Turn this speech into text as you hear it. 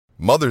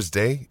Mother's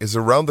Day is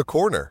around the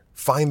corner.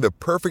 Find the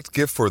perfect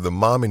gift for the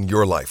mom in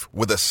your life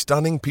with a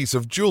stunning piece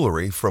of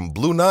jewelry from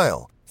Blue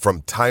Nile.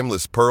 From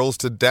timeless pearls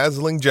to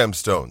dazzling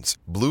gemstones,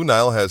 Blue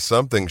Nile has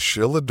something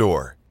she'll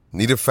adore.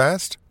 Need it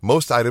fast?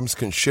 Most items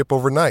can ship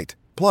overnight.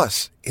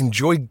 Plus,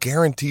 enjoy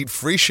guaranteed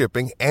free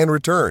shipping and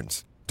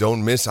returns.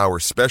 Don't miss our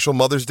special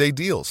Mother's Day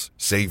deals.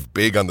 Save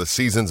big on the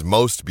season's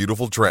most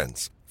beautiful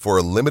trends. For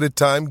a limited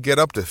time, get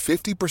up to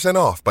 50%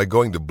 off by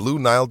going to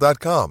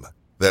BlueNile.com.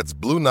 That's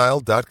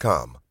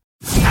BlueNile.com.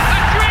 A dream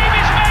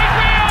is made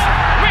real!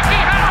 Ricky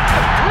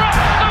Hatton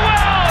rocks the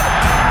world!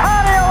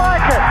 How do you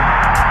like it?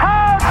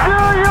 How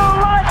do you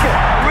like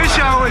it? Wish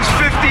I was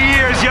 50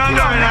 years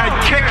younger and I'd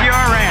kick your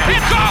ass.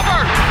 It's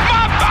over!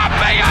 Mamma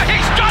mia!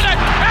 He's done it!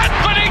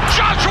 Anthony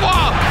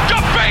Joshua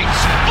defeats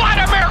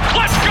Vladimir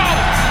Klitschko!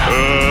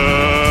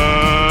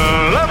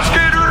 Let's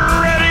get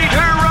ready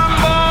to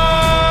rumble!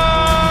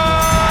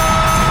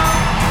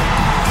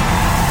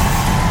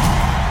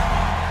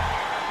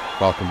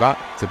 Welcome back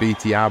to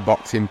BTR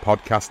Boxing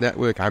Podcast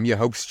Network. I'm your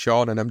host,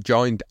 Sean, and I'm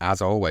joined, as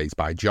always,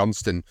 by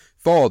Johnston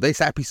for this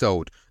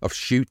episode of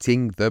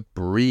Shooting the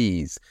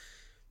Breeze.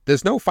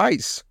 There's no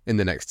fights in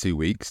the next 2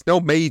 weeks, no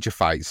major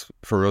fights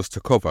for us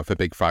to cover for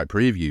big fight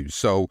previews,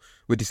 so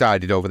we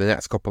decided over the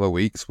next couple of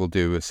weeks we'll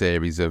do a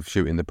series of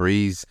Shooting the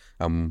Breeze,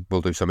 and we'll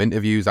do some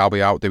interviews. I'll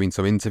be out doing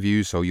some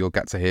interviews, so you'll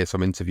get to hear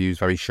some interviews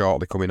very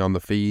shortly coming on the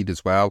feed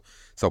as well,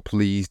 so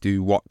please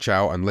do watch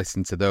out and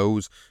listen to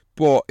those.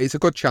 But it's a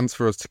good chance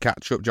for us to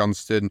catch up,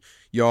 Johnston.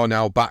 You're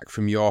now back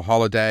from your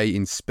holiday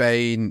in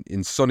Spain,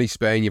 in sunny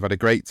Spain. You've had a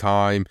great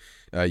time.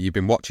 You've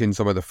been watching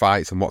some of the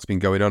fights and what's been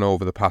going on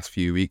over the past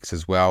few weeks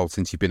as well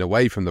since you've been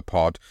away from the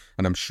pod.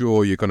 And I'm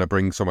sure you're going to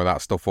bring some of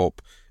that stuff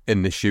up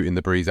in this Shooting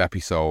the Breeze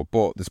episode.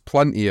 But there's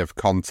plenty of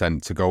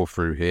content to go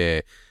through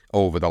here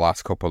over the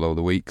last couple of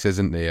the weeks,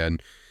 isn't there?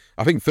 And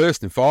I think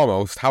first and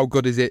foremost, how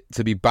good is it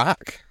to be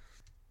back?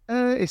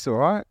 It's all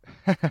right.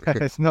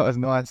 It's not as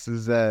nice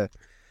as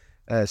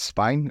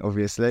Spain,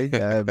 obviously.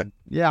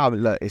 Yeah, I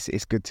mean, look,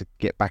 it's good to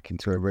get back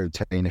into a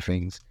routine of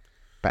things,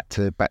 back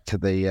to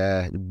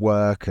the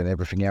work and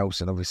everything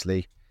else, and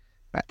obviously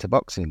back to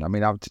boxing. I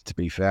mean, to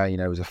be fair,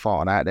 there was a fight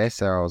on out there,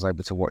 so I was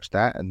able to watch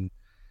that and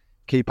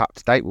keep up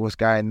to date with what's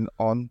going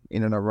on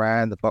in and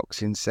around the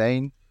boxing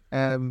scene.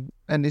 And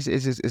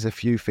there's a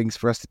few things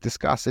for us to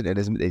discuss, and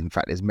in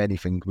fact, there's many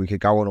things we could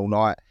go on all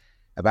night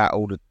about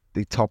all the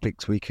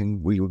topics we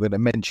were going to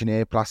mention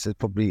here, plus there's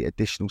probably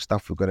additional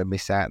stuff we're going to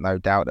miss out, no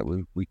doubt, that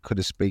we could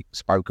have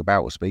spoke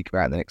about in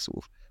the next sort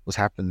of what's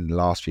happened in the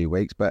last few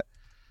weeks. But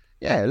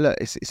yeah, look,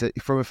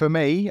 for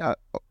me on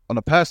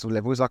a personal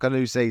level, it's like a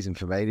new season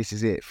for me. This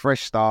is it,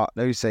 fresh start,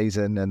 new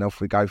season, and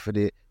off we go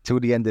till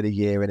the end of the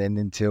year, and then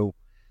until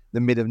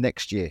the mid of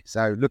next year.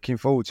 So looking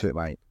forward to it,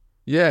 mate.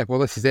 Yeah, well,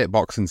 this is it.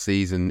 Boxing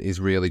season is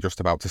really just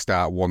about to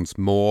start once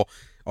more.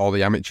 All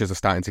the amateurs are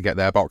starting to get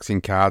their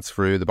boxing cards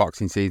through. The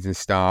boxing season is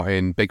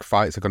starting. Big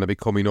fights are going to be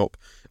coming up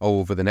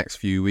over the next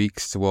few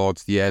weeks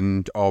towards the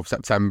end of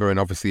September and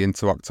obviously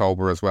into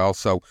October as well.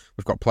 So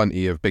we've got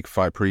plenty of big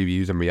fight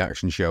previews and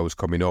reaction shows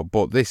coming up.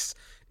 But this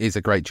is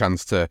a great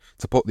chance to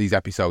put these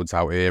episodes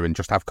out here and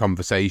just have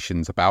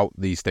conversations about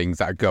these things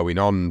that are going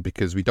on,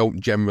 because we don't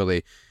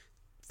generally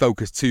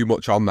focus too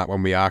much on that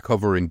when we are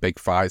covering big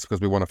fights,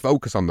 because we want to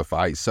focus on the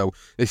fights. So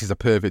this is a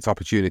perfect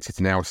opportunity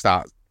to now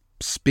start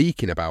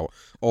speaking about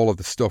all of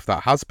the stuff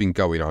that has been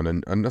going on,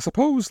 and I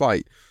suppose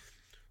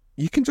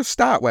you can just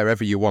start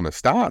wherever you want to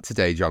start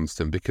today,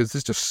 Johnston, because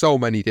there's just so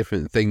many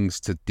different things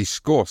to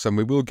discuss, and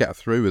we will get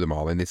through them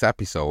all in this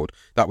episode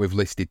that we've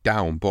listed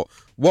down. But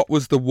what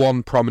was the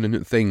one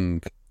prominent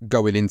thing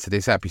going into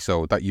this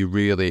episode that you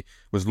really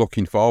was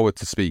looking forward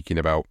to speaking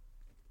about?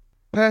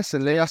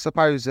 Personally, I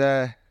suppose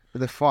the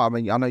fight. I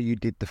mean, I know you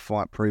did the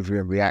fight preview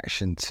and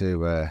reaction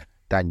to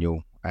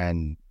Daniel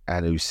and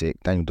Usyk,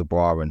 Daniel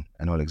Dubois and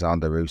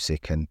Alexander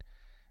Usyk, and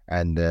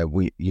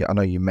I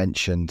know you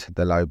mentioned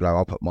the low blow.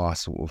 I'll put my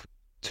sort of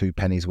 2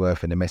 pennies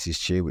worth in the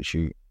message to you, which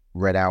you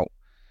read out.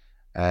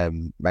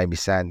 Made me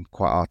sound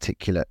quite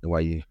articulate the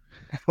way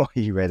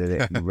you read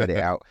it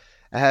out.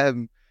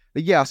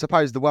 But yeah, I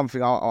suppose the one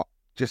thing I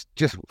just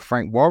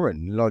Frank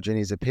Warren lodging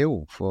his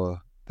appeal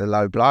for the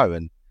low blow,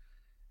 and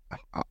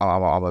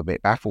I'm a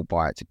bit baffled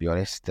by it, to be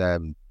honest.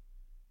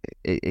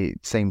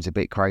 It seems a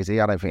bit crazy.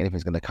 I don't think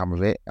anything's going to come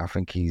of it. I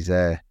think he's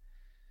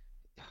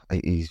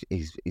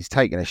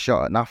taking a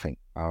shot at nothing,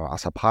 I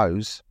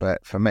suppose.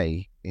 But for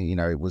me,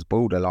 it was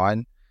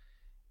borderline.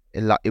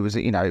 It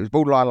was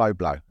borderline low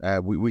blow.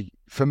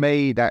 For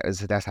me,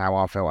 that's how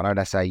I felt. I know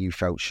that's how you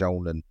felt,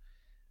 Sean.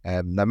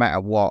 And no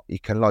matter what, you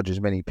can lodge as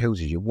many pills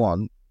as you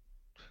want,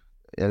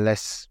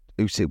 unless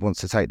Usyk wants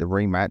to take the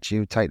rematch.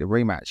 You take the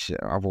rematch.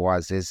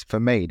 Otherwise,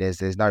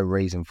 there's no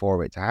reason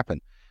for it to happen.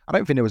 I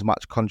don't think there was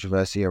much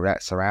controversy or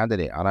that surrounding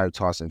it. I know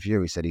Tyson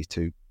Fury said he's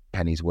 2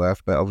 pennies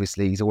worth, but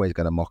obviously he's always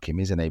going to mock him,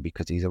 isn't he?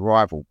 Because he's a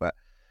rival. But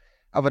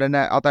other than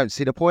that, I don't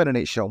see the point in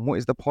it, Sean. What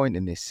is the point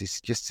in this?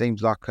 It just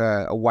seems like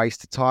a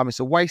waste of time.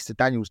 It's a waste of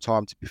Daniel's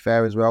time, to be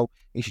fair, as well.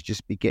 He should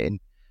just be getting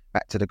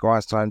back to the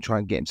grindstone, try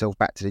and get himself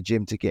back to the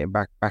gym to get him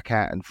back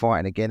out and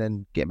fighting again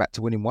and getting back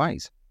to winning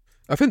ways.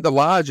 I think the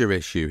larger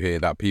issue here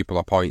that people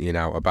are pointing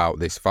out about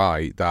this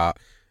fight that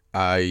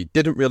I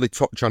didn't really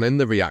touch on in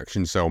the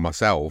reaction show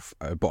myself,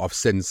 but I've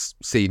since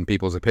seen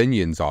people's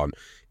opinions on,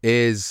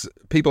 is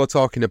people are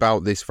talking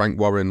about this Frank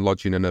Warren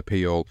lodging an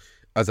appeal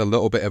as a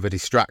little bit of a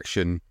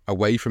distraction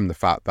away from the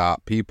fact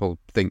that people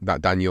think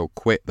that Daniel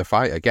quit the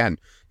fight again.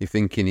 You're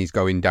thinking he's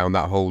going down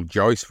that whole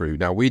Joyce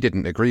route. Now, we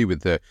didn't agree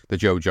with the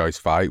Joe Joyce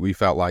fight. We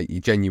felt like he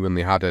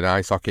genuinely had an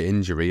eye socket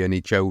injury and he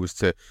chose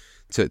to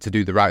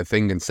do the right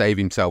thing and save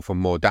himself from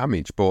more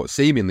damage. But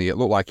seemingly it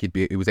looked like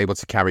he was able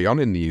to carry on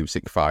in the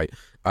Usyk fight,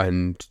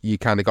 and you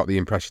kind of got the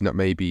impression that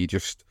maybe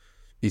just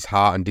his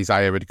heart and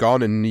desire had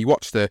gone. And you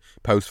watched the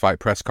post-fight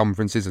press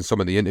conferences and some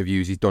of the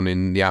interviews he's done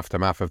in the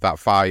aftermath of that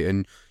fight,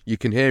 and you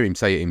can hear him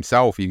say it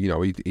himself.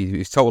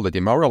 He's totally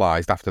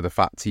demoralised after the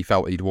fact he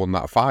felt he'd won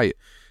that fight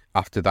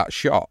after that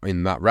shot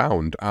in that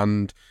round.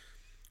 And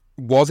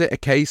was it a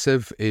case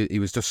of he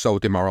was just so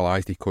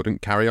demoralised he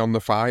couldn't carry on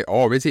the fight,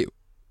 or is it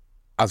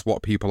as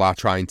what people are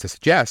trying to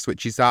suggest,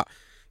 which is that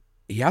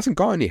he hasn't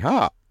got any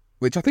heart,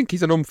 which I think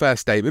is an unfair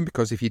statement,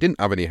 because if you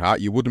didn't have any heart,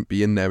 you wouldn't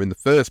be in there in the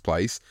first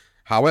place.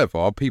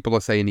 However, people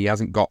are saying he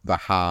hasn't got the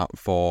heart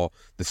for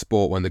the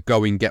sport. When the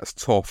going gets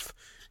tough,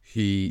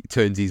 he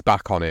turns his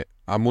back on it.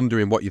 I'm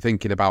wondering what you're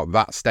thinking about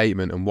that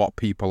statement and what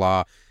people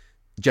are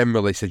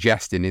generally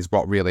suggesting is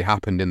what really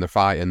happened in the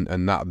fight,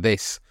 and that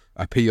this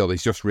appeal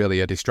is just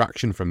really a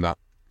distraction from that.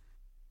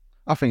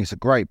 I think it's a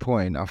great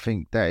point. I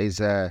think that is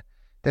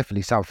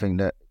definitely something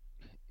that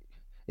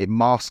it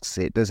masks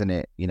it, doesn't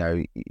it?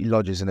 He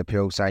lodges an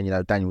appeal saying,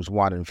 Daniel's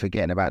won, and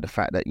forgetting about the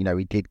fact that,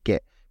 he did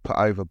get put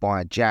over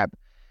by a jab.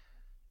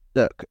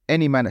 Look,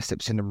 any man that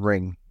steps in the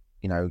ring,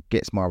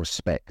 gets my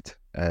respect.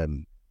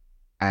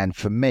 And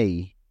for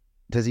me,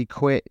 does he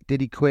quit? Did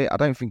he quit? I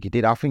don't think he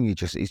did. I think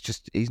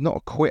he's not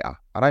a quitter.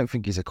 I don't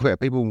think he's a quitter.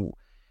 People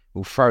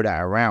will throw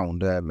that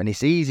around. And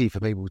it's easy for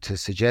people to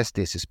suggest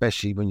this,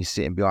 especially when you're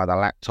sitting behind a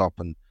laptop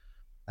and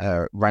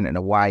ranting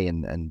away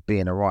and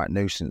being a right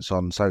nuisance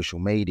on social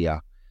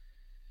media.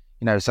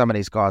 Some of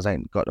these guys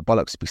ain't got the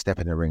bollocks to be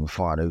stepping in the ring and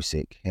fighting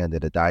Usyk at the end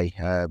of the day.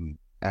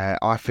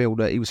 I feel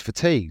that he was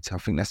fatigued. I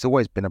think that's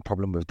always been a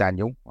problem with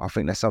Daniel. I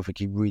think that's something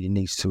he really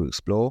needs to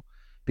explore,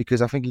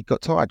 because I think he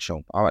got tired,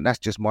 Sean. That's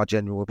just my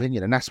general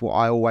opinion, and that's what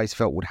I always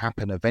felt would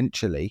happen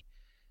eventually,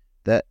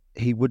 that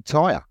he would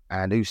tire,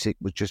 and Usyk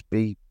would just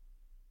be,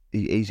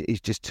 he's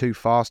just too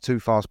fast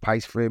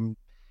paced for him.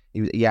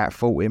 He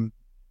outfought him,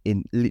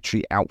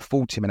 literally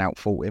outfought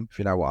him, if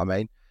you know what I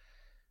mean.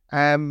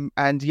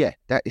 And yeah,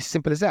 that is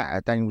simple as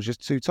that. Daniel was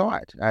just too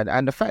tired,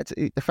 and the fact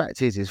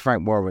is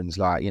Frank Warren's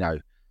like,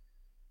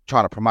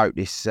 trying to promote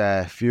this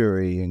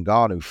Fury and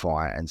Ngannou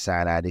fight and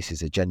saying this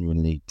is a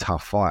genuinely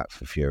tough fight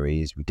for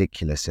Fury is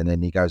ridiculous. And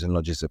then he goes and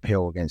lodges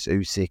appeal against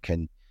Usyk,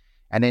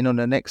 and then on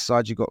the next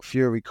side you got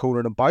Fury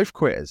calling them both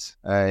quitters.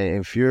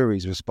 And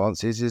Fury's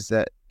response is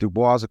that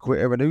Dubois was a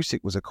quitter and Usyk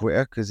was a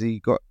quitter because he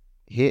got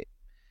hit.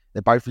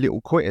 They're both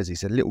little quitters. He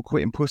said little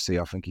quitting pussy,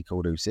 I think he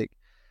called Usyk.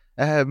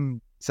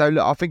 So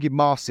look, I think he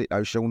masks it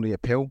though, Sean, the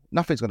appeal.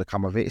 Nothing's going to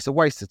come of it. It's a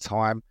waste of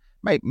time.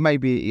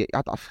 Maybe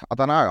I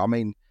don't know. I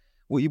mean,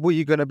 what are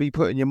you going to be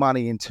putting your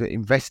money into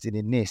investing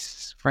in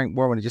this? Frank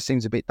Warren, it just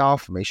seems a bit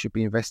daft for me. He should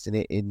be investing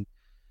it in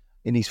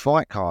his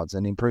fight cards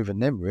and improving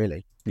them,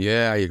 really.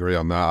 Yeah, I agree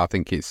on that. I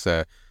think it's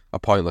a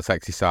pointless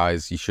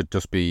exercise. You should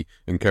just be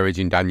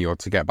encouraging Daniel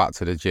to get back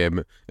to the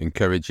gym,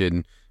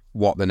 encouraging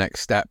what the next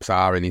steps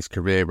are in his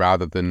career,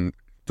 rather than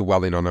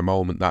dwelling on a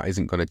moment that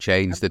isn't going to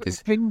change. That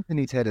is thing in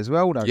his head as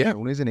well, though,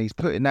 Sean, isn't he? He's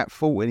putting that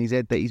thought in his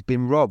head that he's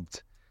been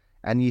robbed.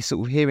 And you're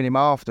sort of hearing him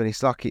after, and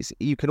it's like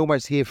you can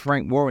almost hear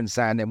Frank Warren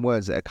saying them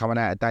words that are coming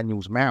out of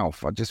Daniel's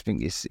mouth. I just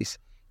think it's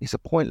a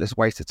pointless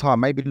waste of time.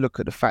 Maybe look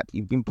at the fact that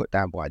you've been put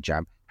down by a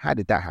jab. How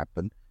did that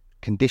happen?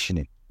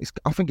 Conditioning.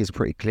 I think it's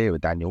pretty clear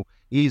with Daniel.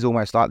 He's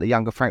almost like the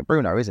younger Frank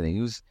Bruno, isn't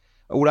he?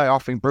 Although I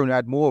think Bruno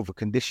had more of a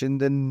condition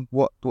than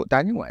what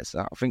Daniel has.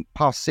 I think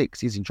past 6,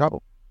 he's in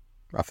trouble.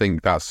 I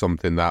think that's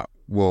something that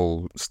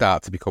will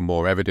start to become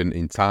more evident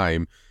in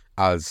time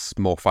as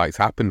more fights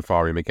happen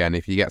for him again.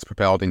 If he gets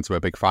propelled into a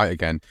big fight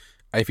again,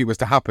 if it was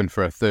to happen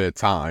for a third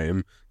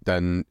time,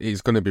 then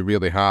it's going to be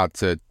really hard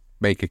to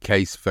make a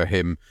case for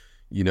him,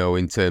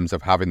 in terms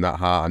of having that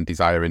heart and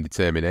desire and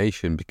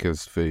determination,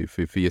 because for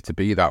you to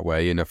be that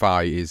way in a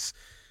fight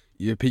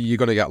you're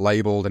going to get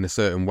labelled in a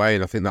certain way,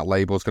 and I think that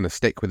label's going to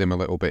stick with him a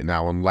little bit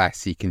now,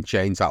 unless he can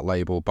change that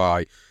label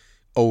by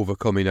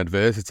overcoming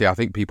adversity. I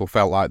think people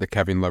felt like the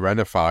Kevin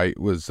Lorena fight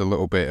was a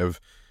little bit of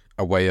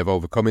a way of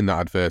overcoming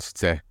that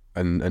adversity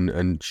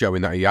and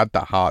showing that he had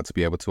that heart to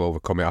be able to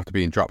overcome it after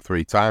being dropped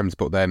 3 times.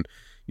 But then,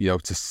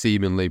 to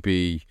seemingly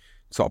be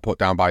sort of put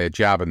down by a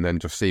jab and then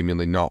just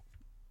seemingly not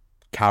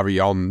carry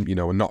on,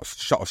 and not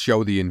sort of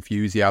show the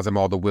enthusiasm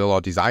or the will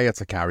or desire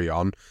to carry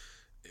on,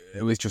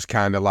 it was just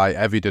kind of like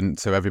evident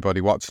to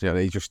everybody watching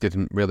it. He just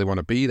didn't really want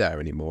to be there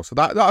anymore. So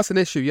that's an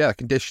issue. Yeah,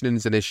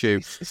 conditioning's an issue.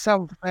 It's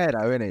unfair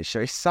though, isn't it?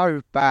 Sure, it's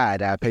so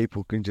bad how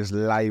people can just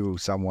label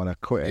someone a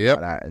quitter like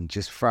that and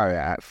just throw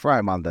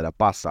him under the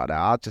bus like that.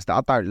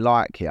 I don't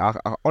like it.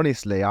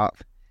 Honestly,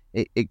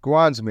 it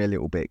grinds me a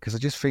little bit because I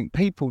just think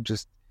people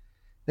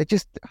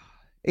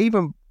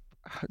even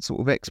sort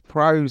of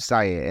ex-pros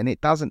say it, and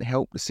it doesn't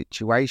help the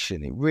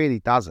situation. It really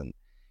doesn't.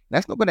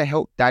 That's not going to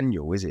help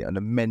Daniel, is it? On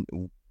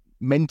the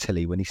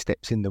mentally when he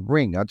steps in the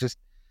ring,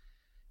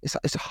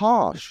 it's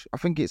harsh. I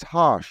think it's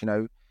harsh.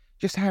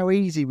 Just how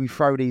easy we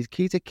throw these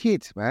kids. Are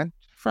kids, man.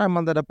 Throw them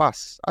under the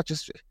bus.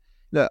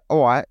 Look.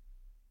 All right,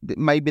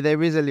 maybe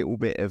there is a little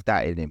bit of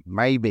that in him.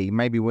 Maybe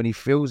when he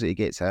feels it, he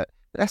gets hurt.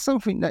 But that's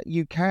something that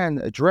you can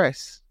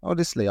address.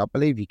 Honestly, I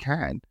believe you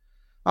can.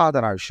 I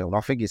don't know, Sean.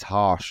 I think it's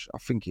harsh.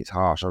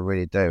 I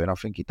really do. And I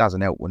think it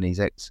doesn't help when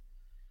these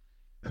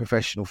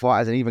ex-professional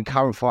fighters and even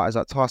current fighters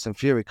like Tyson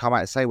Fury come out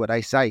and say what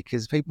they say,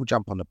 because people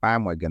jump on the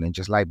bandwagon and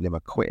just label him a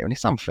quitter, and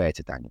it's unfair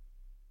to Daniel.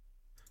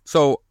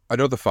 So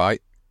another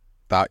fight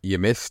that you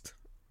missed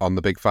on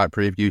the Big Fight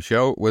Preview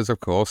show was, of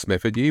course,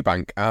 Smith and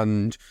Eubank.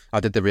 And I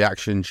did the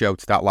reaction show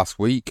to that last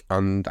week,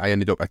 and I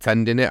ended up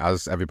attending it,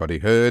 as everybody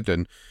heard.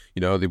 And,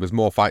 there was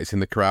more fights in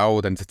the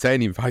crowd,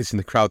 entertaining fights in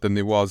the crowd, than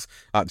there was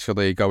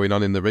actually going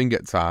on in the ring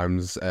at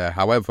times.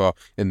 However,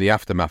 in the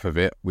aftermath of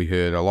it, we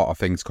heard a lot of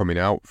things coming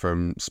out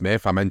from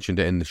Smith. I mentioned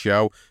it in the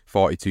show,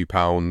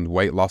 42-pound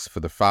weight loss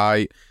for the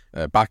fight,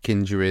 back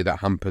injury that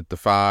hampered the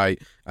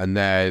fight, and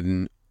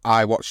then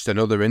I watched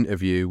another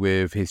interview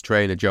with his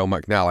trainer, Joe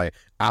McNally,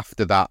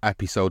 after that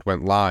episode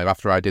went live,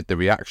 after I did the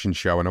reaction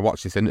show, and I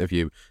watched this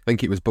interview. I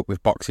think it was booked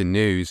with Boxing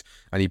News,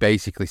 and he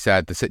basically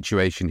said the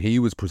situation he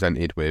was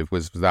presented with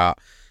was that,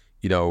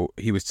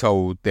 he was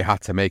told they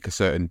had to make a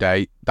certain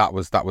date. That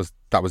was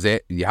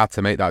it. You had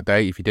to make that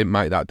date. If you didn't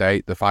make that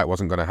date, the fight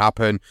wasn't going to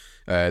happen.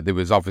 There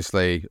was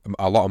obviously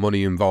a lot of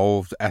money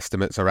involved,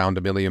 estimates around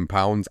 £1 million,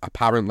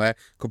 apparently.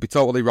 Could be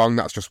totally wrong.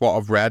 That's just what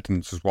I've read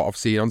and just what I've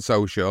seen on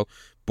social.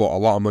 But a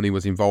lot of money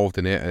was involved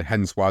in it, and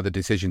hence why the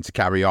decision to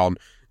carry on,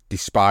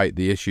 despite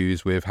the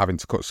issues with having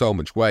to cut so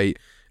much weight,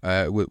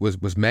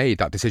 was made.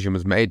 That decision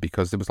was made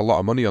because there was a lot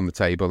of money on the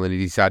table, and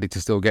he decided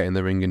to still get in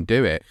the ring and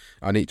do it.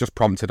 And it just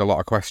prompted a lot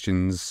of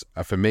questions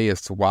for me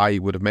as to why he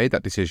would have made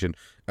that decision.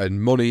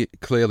 And money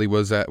clearly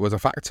was a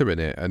factor in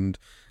it. And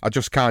I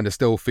just kind of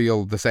still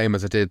feel the same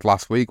as I did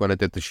last week when I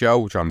did the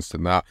show,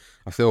 Johnston, that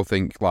I still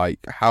think,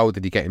 how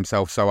did he get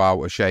himself so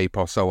out of shape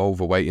or so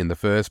overweight in the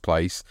first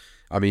place?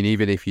 I mean,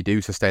 even if you do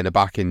sustain a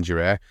back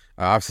injury,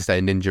 I've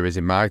sustained injuries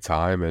in my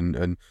time,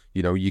 and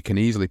you can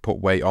easily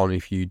put weight on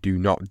if you do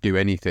not do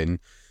anything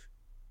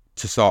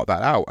to sort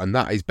that out. And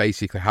that is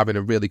basically having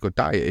a really good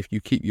diet. If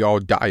you keep your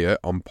diet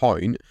on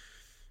point,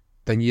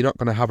 then you're not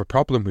going to have a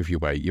problem with your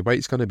weight. Your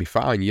weight's going to be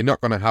fine. You're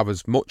not going to have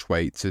as much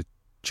weight to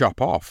chop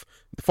off.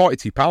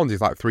 42 pounds is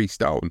like 3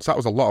 stones. That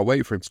was a lot of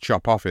weight for him to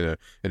chop off in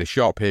a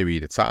short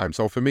period of time.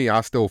 So for me,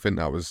 I still think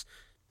it was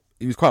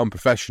quite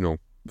unprofessional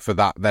for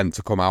that then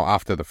to come out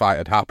after the fight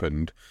had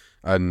happened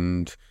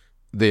and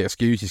the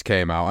excuses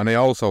came out. And I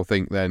also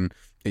think then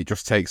it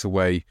just takes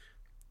away,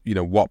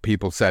 what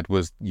people said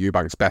was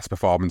Eubank's best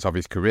performance of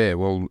his career.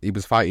 Well, he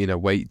was fighting a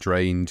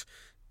weight-drained,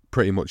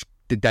 pretty much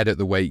dead at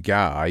the weight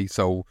guy,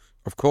 so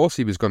of course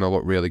he was going to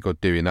look really good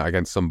doing that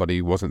against somebody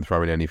who wasn't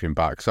throwing anything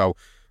back. So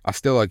I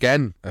still,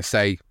 again,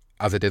 say,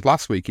 as I did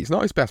last week, it's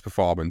not his best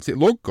performance. It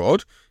looked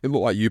good. It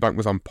looked like Eubank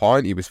was on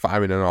point. He was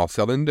firing on all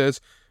cylinders.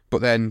 But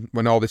then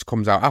when all this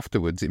comes out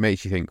afterwards, it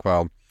makes you think,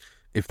 well,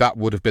 if that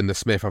would have been the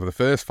Smith of the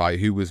first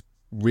fight, who was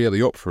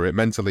really up for it,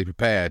 mentally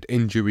prepared,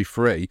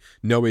 injury-free,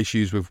 no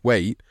issues with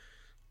weight,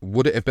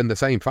 would it have been the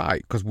same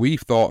fight? Because we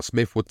thought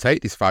Smith would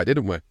take this fight,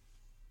 didn't we?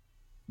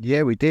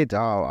 Yeah, we did.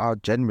 I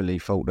generally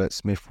thought that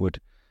Smith would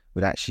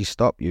actually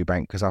stop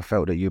Eubank, because I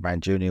felt that Eubank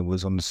Jr.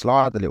 was on the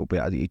slide a little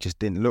bit. He just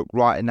didn't look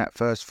right in that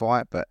first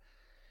fight, but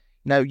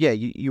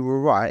you were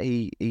right.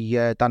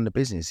 He done the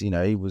business. He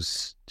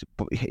was.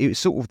 It was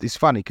sort of. It's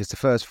funny because the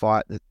first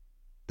fight,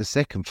 the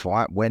second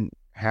fight went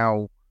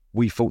how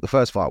we thought the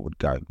first fight would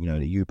go.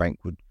 The Eubank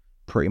would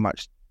pretty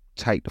much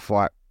take the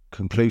fight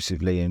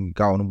conclusively and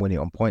go on and win it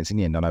on points in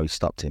the end. I know he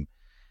stopped him,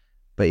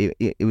 but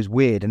it was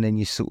weird. And then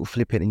you sort of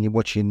flip it and you're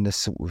watching the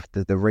sort of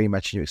the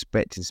rematch and you're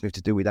expecting Smith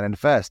to do what he done in the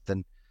first.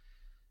 And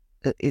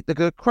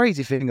the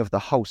crazy thing of the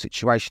whole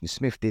situation is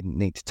Smith didn't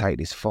need to take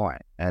this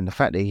fight, and the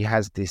fact that he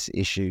has this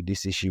issue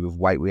with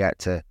weight, we had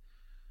to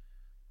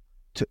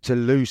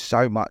lose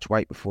so much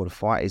weight before the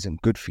fight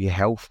isn't good for your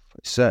health.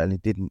 It certainly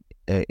didn't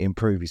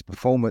improve his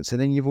performance. And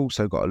then you've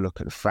also got to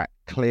look at the fact,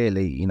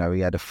 clearly, he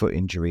had a foot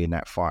injury in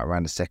that fight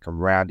around the second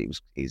round.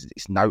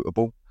 It's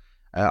notable.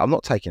 I'm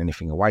not taking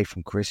anything away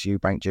from Chris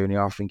Eubank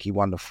Jr. I think he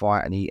won the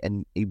fight and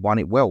he won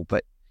it well,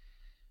 but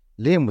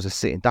Liam was a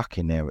sitting duck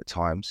in there at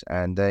times,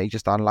 and he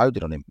just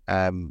unloaded on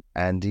him.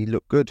 And he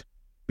looked good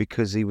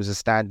because he was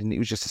just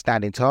a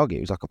standing target.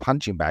 He was like a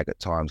punching bag at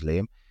times,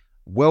 Liam.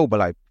 Well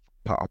below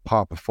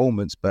par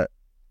performance, but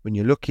when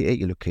you look at it,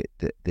 you look at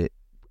the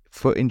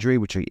foot injury,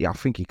 which I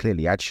think he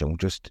clearly had, Sean,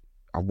 just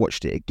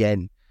watched it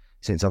again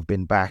since I've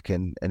been back,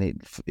 and I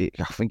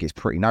think it's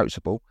pretty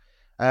noticeable.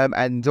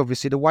 And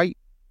obviously the weight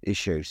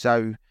issue.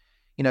 So,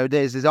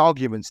 there's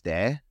arguments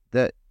there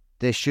that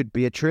there should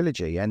be a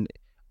trilogy. And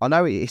I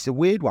know it's a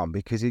weird one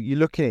because you're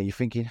looking at it, you're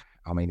thinking,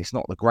 I mean, it's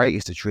not the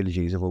greatest of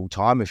trilogies of all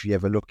time if you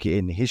ever look at it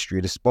in the history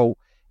of the sport,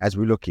 as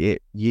we look at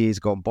it years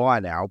gone by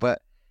now.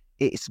 But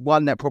it's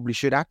one that probably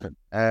should happen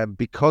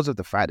because of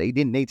the fact that he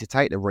didn't need to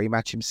take the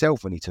rematch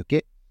himself when he took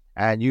it.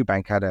 And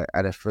Eubank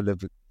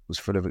was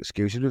full of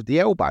excuses with the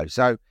elbow.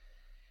 So,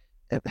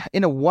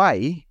 in a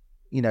way,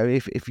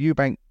 if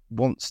Eubank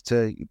wants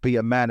to be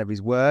a man of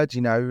his words,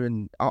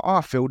 and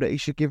I feel that he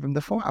should give him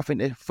the fight. I think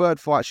the third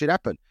fight should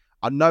happen.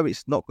 I know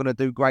it's not going to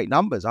do great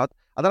numbers. I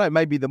don't know,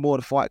 maybe the more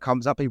the fight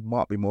comes up, people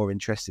might be more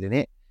interested in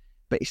it.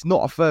 But it's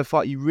not a third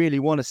fight you really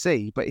want to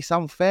see. But it's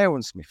unfair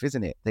on Smith,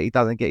 isn't it, that he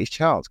doesn't get his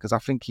chance? Because I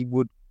think he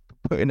would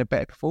put in a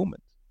better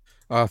performance.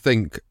 I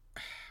think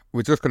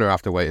we're just going to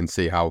have to wait and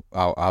see how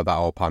that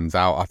all pans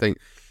out. I think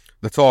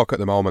the talk at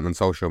the moment on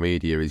social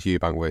media is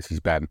Eubank versus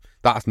Ben.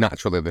 That's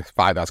naturally the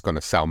fight that's going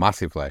to sell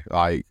massively.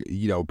 Like,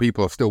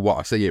 people still want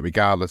to see it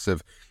regardless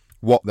of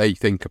what they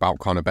think about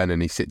Conor Benn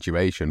and his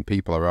situation.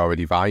 People are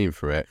already vying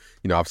for it.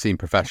 I've seen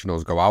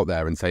professionals go out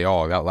there and say,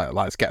 oh,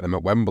 let's get them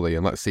at Wembley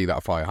and let's see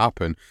that fight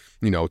happen.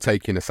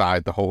 Taking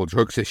aside the whole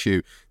drugs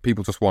issue,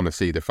 people just want to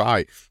see the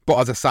fight. But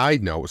as a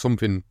side note,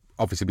 something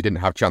obviously we didn't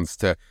have a chance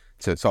to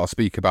sort of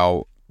speak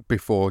about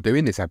before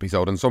doing this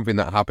episode, and something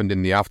that happened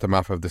in the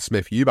aftermath of the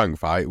Smith-Eubank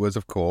fight was,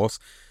 of course,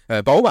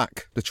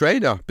 Bomac, the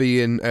trainer,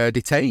 being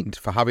detained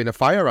for having a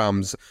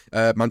firearms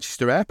at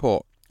Manchester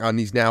Airport. And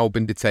he's now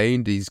been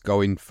detained. He's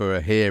going for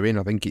a hearing.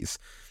 I think it's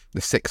the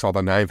 6th or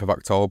the 9th of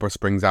October,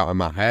 springs out of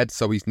my head.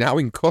 So he's now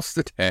in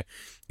custody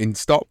in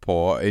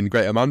Stockport in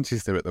Greater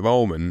Manchester at the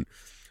moment.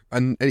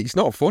 And it's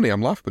not funny.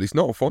 I'm laughing, but it's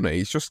not funny.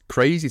 It's just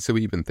crazy to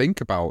even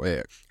think about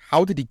it.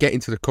 How did he get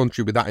into the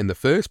country with that in the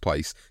first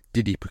place?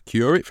 Did he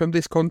procure it from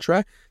this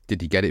country?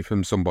 Did he get it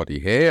from somebody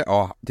here?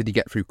 Or did he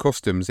get through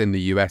customs in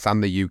the US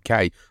and the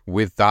UK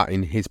with that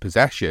in his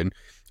possession?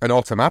 And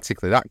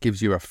automatically that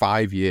gives you a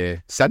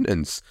 5-year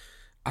sentence.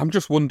 I'm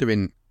just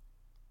wondering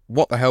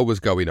what the hell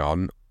was going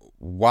on,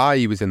 why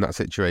he was in that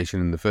situation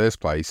in the first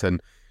place, and,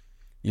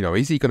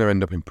 is he going to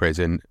end up in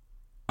prison?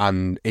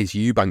 And is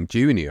Eubank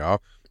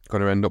Jr.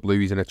 going to end up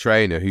losing a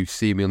trainer who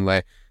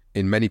seemingly,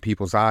 in many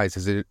people's eyes,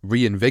 has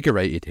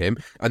reinvigorated him?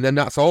 And then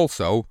that's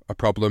also a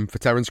problem for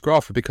Terence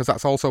Crawford because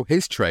that's also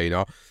his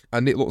trainer,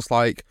 and it looks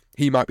like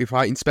he might be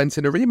fighting Spence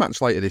in a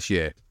rematch later this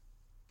year.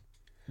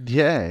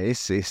 Yeah,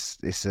 it's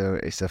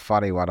a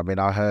funny one. I mean,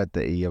 I heard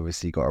that he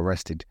obviously got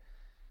arrested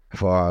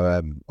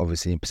for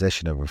obviously in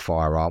possession of a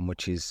firearm,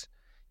 which is,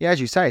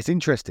 as you say, it's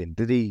interesting.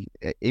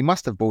 He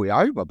must have brought it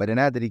over, but then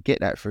how did he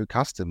get that through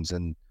customs?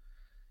 And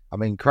I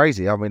mean,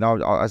 crazy. I mean,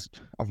 as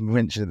I've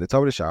mentioned at the top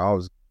of the show, I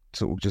was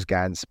sort of just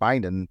going to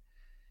Spain, and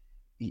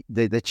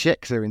the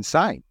checks are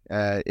insane.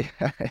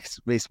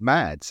 It's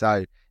mad.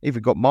 So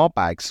even got my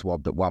bag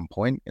swabbed at one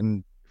point,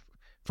 and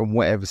from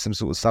whatever, some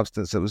sort of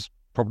substance that was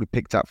probably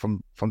picked up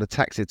from the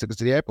taxi that took us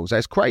to the airport. So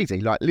it's crazy,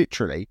 like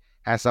literally,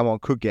 how someone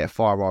could get a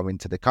firearm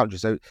into the country.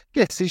 So,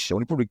 yes, he's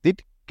Sean. He probably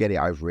did get it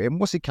over here. And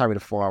what's he carrying a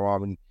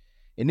firearm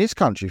in this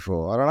country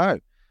for? I don't know.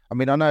 I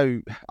mean, I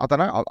don't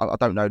know. I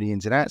don't know the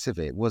ins and outs of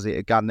it. Was it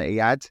a gun that he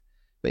had?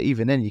 But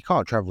even then, you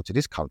can't travel to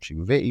this country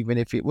with it, even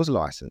if it was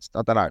licensed.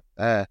 I don't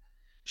know.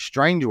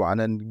 Strange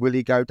one. And will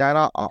he go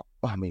down?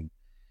 I mean,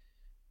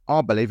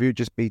 I believe he would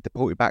just be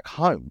deported back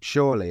home,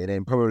 surely, and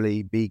then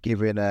probably be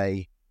given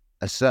a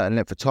certain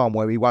length of time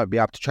where he won't be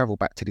able to travel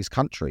back to this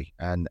country,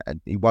 and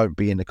he won't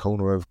be in the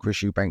corner of Chris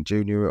Eubank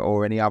Jr.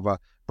 or any other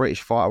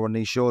British fighter on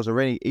these shores,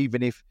 or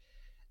even if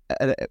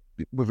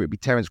whether it be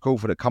Terence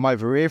Crawford that come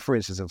over here, for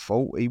instance, and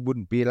fought, he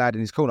wouldn't be allowed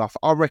in his corner.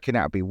 I reckon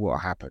that would be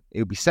what happened.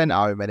 He'll be sent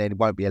home and then he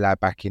won't be allowed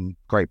back in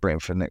Great Britain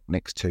for the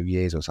next 2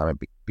 years or something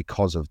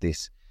because of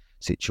this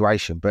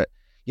situation. But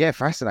yeah,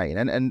 fascinating.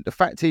 And the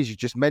fact is, you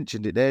just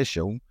mentioned it there,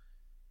 Sean.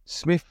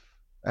 Spence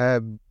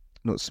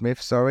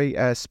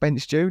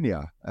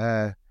Jr.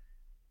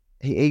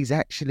 He's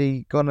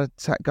actually gonna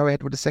go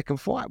ahead with the second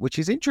fight, which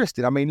is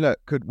interesting. I mean, look,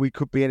 we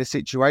could be in a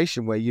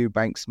situation where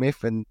Eubank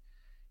Smith and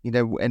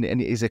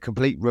it is a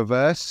complete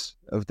reverse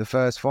of the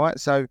first fight.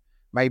 So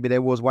maybe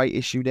there was weight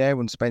issue there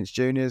on Spence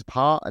Jr.'s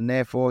part, and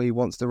therefore he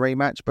wants the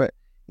rematch. But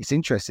it's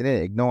interesting,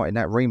 isn't it, igniting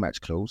that rematch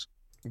clause.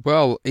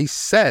 Well, he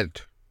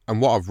said,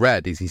 and what I've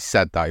read is he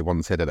said that he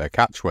wants it at a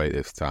catchweight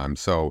this time.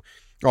 So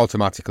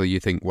automatically you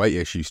think weight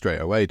issue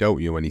straight away,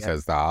 don't you, when he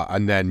says that?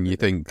 And then you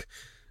think,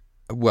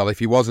 well, if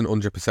he wasn't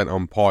 100%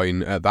 on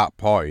point at that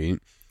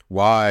point,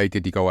 why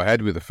did he go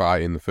ahead with the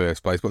fight in the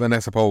first place? But then I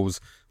suppose,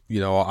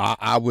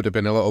 I would have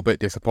been a little bit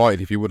disappointed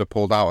if he would have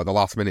pulled out at the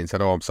last minute and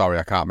said, oh, I'm sorry,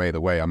 I can't make the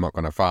weight, I'm not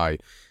going to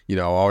fight.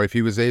 Or if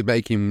he was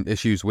making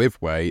issues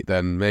with weight,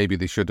 then maybe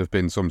there should have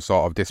been some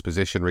sort of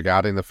disposition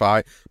regarding the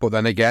fight. But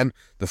then again,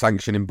 the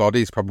sanctioning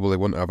bodies probably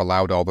wouldn't have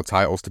allowed all the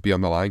titles to be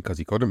on the line because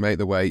he couldn't make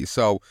the weight.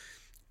 So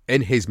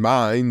in his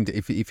mind,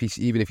 if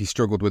he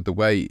struggled with the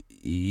weight,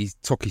 he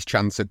took his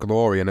chance at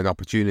glory and an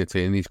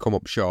opportunity, and he's come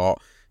up short.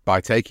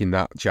 by taking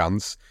that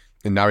chance,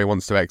 and now he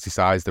wants to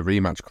exercise the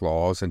rematch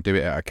clause and do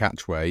it at a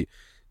catch weight.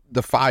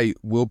 The fight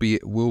will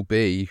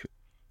be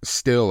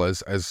still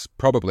as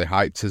probably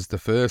hyped as the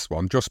first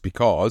one, just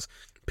because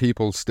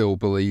people still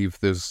believe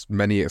there's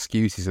many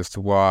excuses as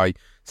to why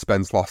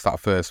Spence lost that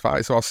first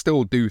fight. So I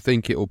still do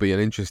think it will be an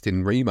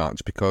interesting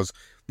rematch, because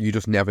you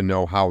just never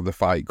know how the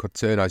fight could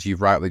turn, as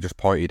you've rightly just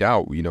pointed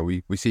out. You know,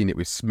 we've seen it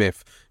with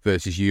Smith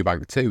versus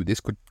Eubank too. This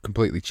could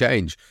completely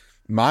change.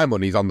 My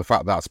money's on the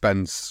fact that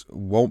Spence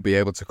won't be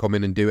able to come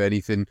in and do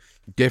anything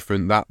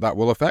different that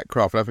will affect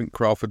Crawford. I think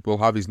Crawford will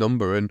have his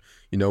number, and,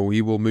 you know,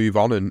 he will move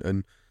on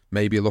and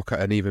maybe look at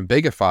an even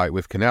bigger fight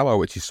with Canelo,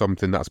 which is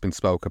something that's been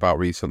spoke about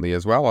recently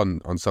as well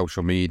on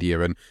social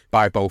media and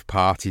by both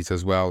parties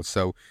as well.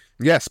 So,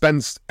 yeah,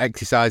 Spence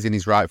exercising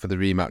his right for the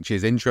rematch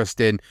is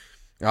interesting.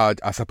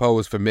 I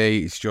suppose for me,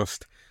 it's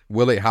just,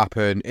 will it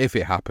happen? If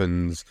it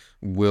happens,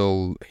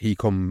 will he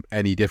come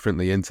any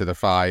differently into the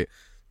fight?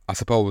 I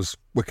suppose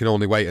we can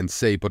only wait and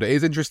see, but it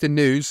is interesting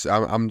news.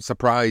 I'm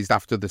surprised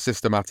after the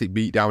systematic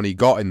beatdown he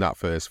got in that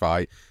first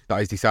fight that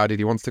he's decided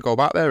he wants to go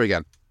back there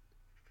again.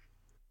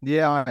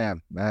 Yeah, I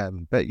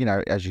am. But, you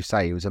know, as you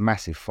say, it was a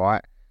massive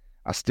fight.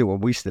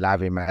 We still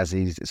have him as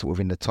he's sort of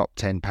in the top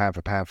 10 pound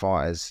for pound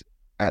fighters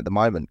at the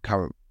moment,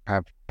 current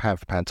pound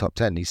for pound top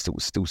 10. He still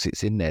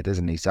sits in there,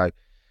 doesn't he? So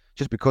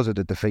just because of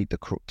the defeat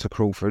to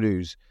Crawford,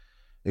 who's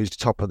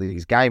top of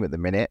his game at the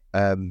minute,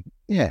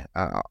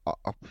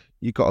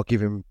 you got to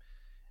give him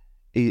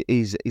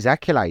his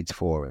accolades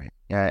for it.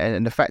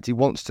 And the fact he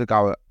wants to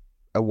go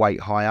a weight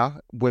higher,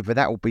 whether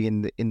that will be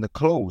in the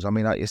clause. I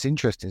mean, it's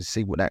interesting to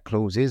see what that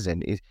clause is.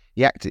 And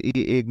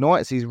he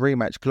ignites his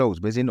rematch clause,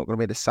 but is it not going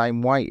to be the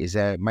same weight? Is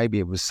there, maybe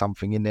it was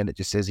something in there that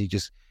just says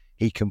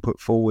he can put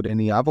forward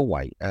any other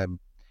weight?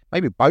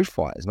 Maybe both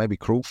fighters, maybe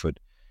Crawford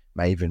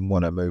may even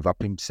want to move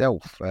up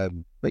himself.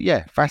 But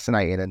yeah,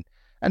 fascinating.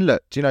 And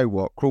look, do you know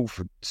what?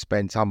 Crawford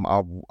Spence,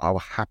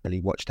 I'll happily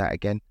watch that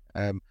again.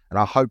 And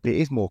I hope it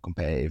is more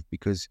competitive,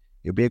 because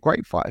it'll be a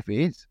great fight if it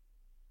is.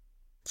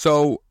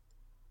 So,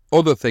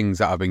 other things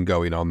that have been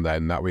going on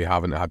then that we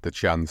haven't had the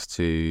chance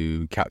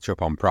to catch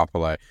up on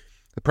properly.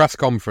 The press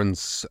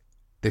conference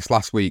this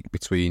last week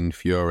between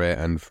Fury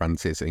and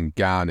Francis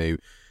Ngannou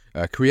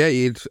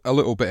created a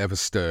little bit of a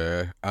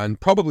stir, and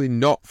probably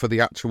not for the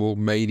actual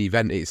main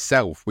event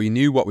itself. We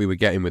knew what we were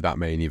getting with that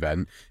main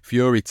event.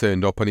 Fury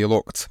turned up and he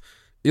looked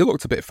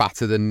a bit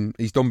fatter than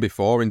he's done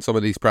before in some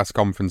of these press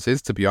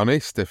conferences, to be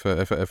honest. If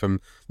I'm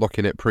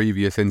looking at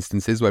previous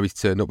instances where he's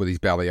turned up with his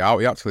belly out,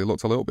 he actually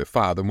looked a little bit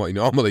fatter than what he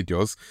normally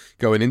does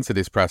going into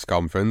this press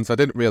conference. I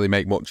didn't really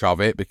make much of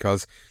it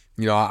because,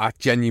 you know, I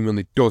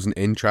genuinely doesn't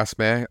interest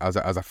me as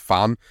a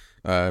fan.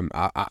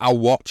 I'll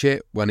watch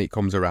it when it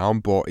comes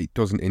around, but it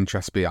doesn't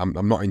interest me.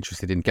 I'm not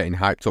interested in getting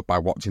hyped up by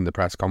watching the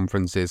press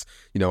conferences.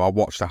 You know, I'll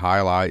watch the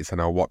highlights and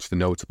I'll watch the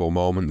notable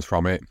moments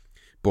from it.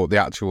 But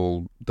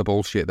the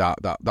bullshit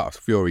that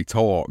Fury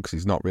talks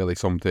is not really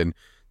something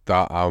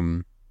that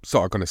I'm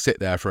sort of going to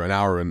sit there for an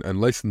hour and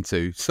listen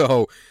to.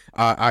 So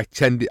I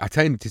tended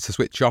to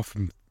switch off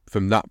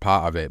from that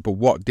part of it. But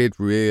what did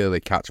really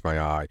catch my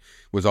eye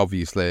was,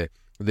 obviously,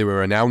 they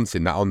were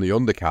announcing that on the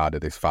undercard of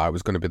this fight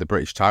was going to be the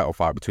British title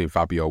fight between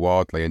Fabio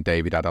Wardley and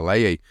David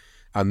Adeleye.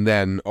 And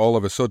then all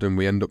of a sudden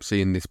we end up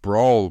seeing this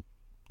brawl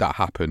that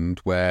happened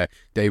where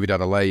David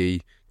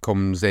Adeleye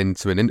comes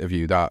into an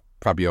interview that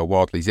Fabio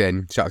Wardley's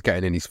in, starts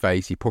getting in his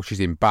face, he pushes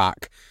him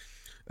back.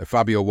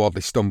 Fabio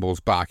Wardley stumbles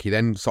back, he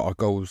then sort of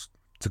goes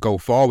to go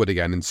forward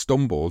again and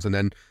stumbles, and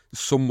then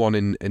someone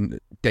in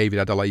David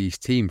Adelaye's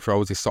team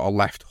throws this sort of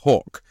left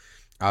hook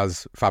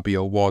as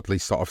Fabio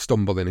Wardley's sort of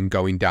stumbling and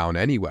going down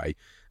anyway,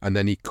 and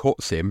then he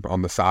cuts him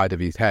on the side of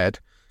his head.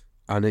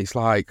 And it's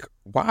like,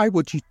 why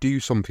would you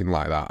do something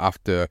like that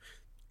after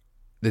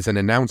there's an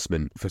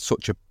announcement for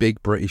such a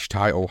big British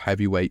title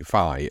heavyweight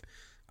fight,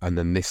 and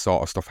then this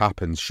sort of stuff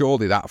happens?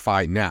 Surely that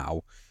fight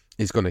now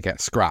is going to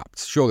get scrapped.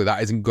 Surely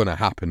that isn't going to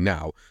happen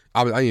now.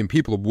 I mean,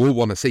 people will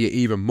want to see it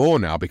even more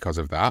now because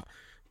of that,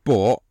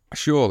 but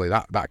surely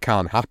that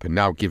can't happen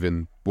now,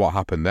 given what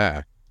happened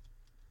there.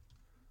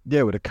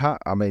 Yeah, with a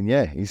cut. I mean,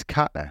 yeah, he's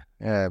cut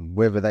now.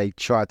 Whether they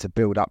tried to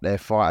build up their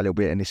fight a little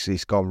bit and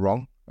it's gone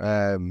wrong.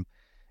 And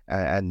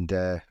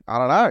I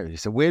don't know,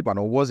 it's a weird one.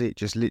 Or was it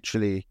just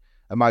literally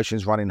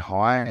emotions running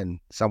high and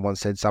someone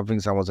said something,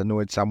 someone's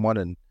annoyed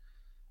someone,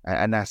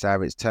 and that's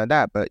how it's turned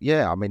out. But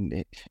yeah, I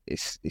mean,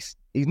 it's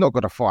he's not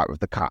got a fight with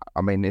the cut.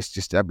 I mean,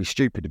 that'd be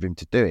stupid of him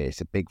to do it. It's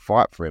a big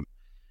fight for him.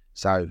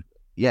 So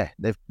yeah,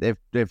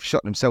 they've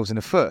shot themselves in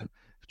the foot.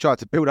 Tried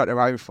to build up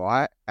their own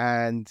fight,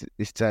 and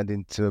it's turned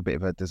into a bit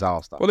of a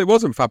disaster. Well, it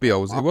wasn't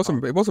Fabio's. It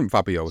wasn't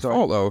Fabio's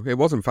fault, though. It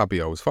wasn't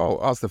Fabio's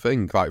fault. That's the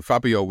thing. Like,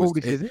 Fabio was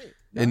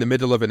in the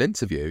middle of an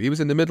interview. He was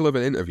in the middle of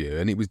an interview,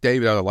 and it was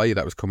David Adeleye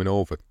that was coming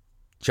over,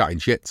 chatting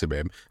shit to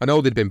him. I know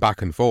they'd been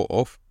back and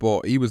forth,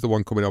 but he was the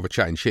one coming over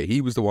chatting shit.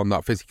 He was the one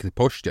that physically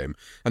pushed him,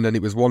 and then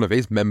it was one of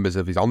his members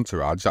of his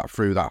entourage that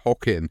threw that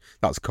hook in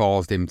that's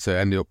caused him to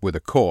end up with a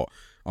cut.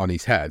 on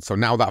his head. So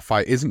now that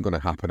fight isn't going to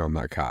happen on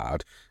that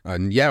card.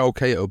 And yeah,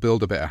 okay, it'll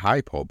build a bit of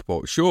hype up,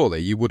 but surely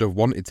you would have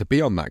wanted to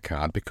be on that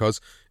card because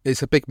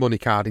it's a big money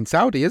card in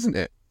Saudi, isn't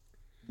it?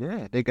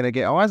 Yeah, they're going to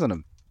get eyes on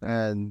him.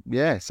 And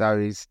yeah, so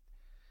it's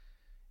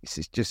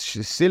just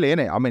silly, isn't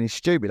it? I mean, it's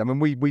stupid. I mean,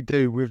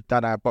 we've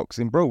done our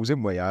boxing brawls,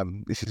 haven't we?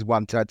 This is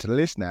one to add to the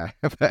list now,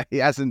 but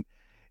it hasn't.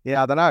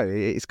 Yeah, I don't know.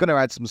 It's going to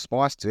add some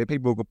spice to it.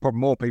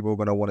 More people are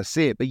going to want to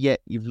see it, but yet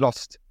you've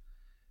lost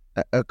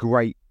a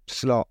great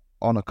slot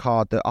on a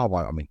card that I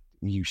won't. I mean,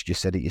 you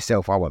just said it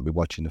yourself. I won't be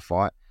watching the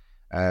fight.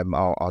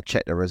 I'll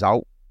check the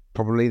result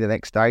probably the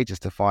next day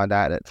just to find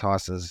out that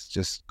Tyson's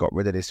just got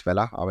rid of this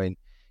fella. I mean,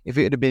 if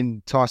it had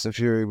been Tyson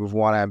Fury with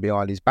one hand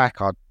behind his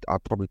back,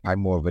 I'd probably pay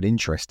more of an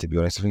interest, to be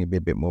honest. I think it'd be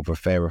a bit more of a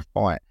fairer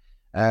fight.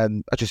 I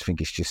just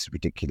think it's just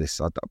ridiculous.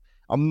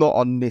 I'm not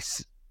on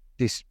this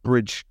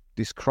bridge,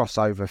 this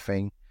crossover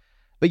thing.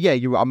 But yeah,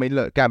 I mean,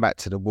 look, going back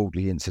to the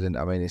Wardley incident,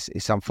 I mean,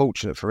 it's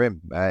unfortunate for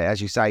him.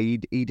 As you say, he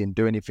didn't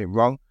do anything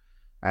wrong.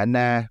 And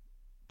now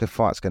the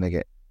fight's going to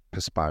get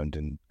postponed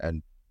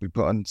and we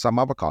put on some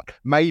other card.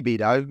 Maybe,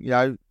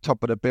 though,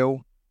 top of the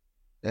bill,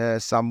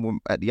 some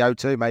at the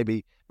O2,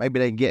 maybe they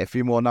can get a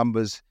few more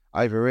numbers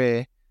over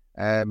here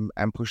and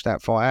push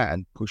that fight out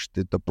and push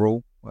the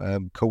brawl,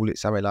 call it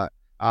something like,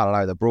 I don't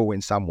know, the brawl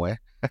in somewhere.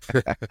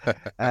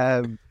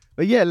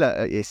 But yeah, look,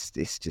 it's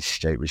just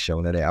stupid,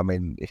 Sean, isn't it? I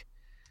mean,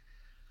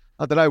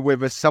 I don't know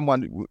whether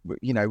someone,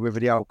 whether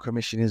the old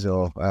commissioners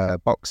or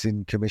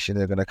boxing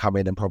commissioner are going to come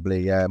in and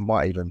probably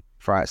might even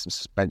throw out some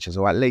suspensions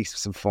or at least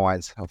some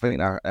fines. I think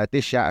they'll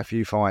dish out a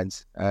few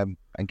fines and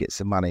get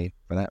some money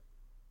for that.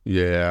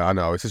 Yeah, I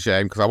know. It's a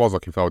shame because I was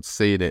looking forward to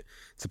seeing it,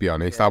 to be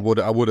honest. Yeah.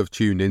 I would have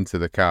tuned into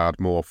the card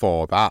more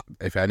for that,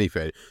 if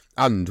anything.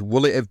 And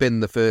will it have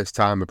been the first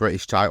time a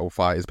British title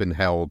fight has been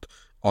held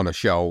on a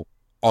show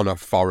on a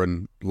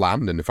foreign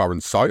land and a foreign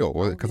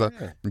soil? Because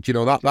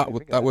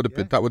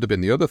that would have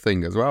been the other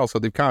thing as well. So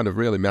they've kind of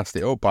really messed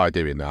it up by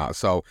doing that.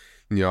 So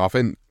I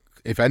think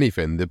if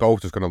anything, they're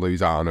both just going to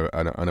lose out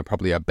on a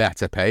probably a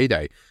better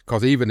payday.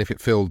 Because even if it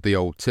filled the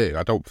O2,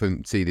 I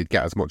don't see they'd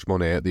get as much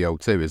money at the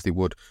O2 as they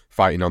would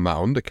fighting on that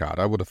undercard.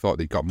 I would have thought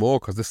they'd got more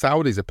because the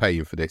Saudis are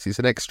paying for this. It's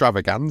an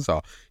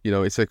extravaganza.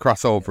 It's a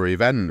crossover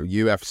event.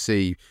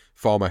 UFC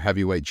former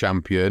heavyweight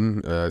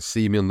champion,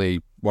 seemingly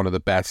one of the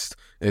best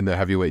in the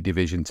heavyweight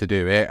division to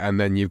do it, and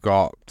then you've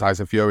got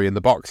Tyson Fury in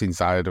the boxing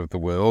side of the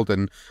world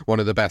and one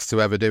of the best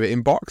to ever do it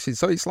in boxing.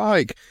 So it's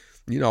like,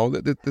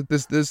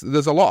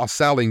 there's a lot of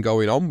selling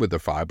going on with the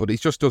fight, but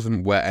it just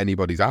doesn't whet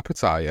anybody's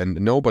appetite, and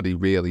nobody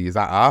really is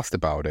that arsed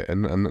about it.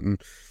 And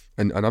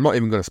I'm not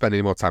even going to spend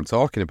any more time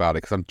talking about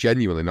it because I'm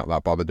genuinely not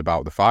that bothered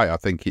about the fight. I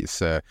think it's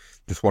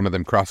just one of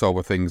them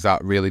crossover things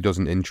that really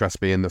doesn't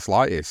interest me in the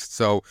slightest.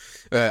 So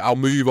I'll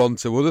move on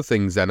to other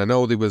things then. I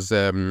know there was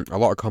a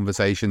lot of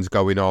conversations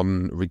going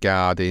on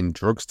regarding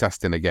drugs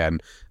testing again.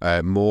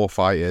 More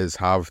fighters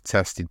have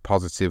tested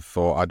positive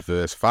for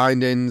adverse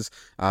findings,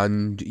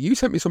 and you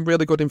sent me some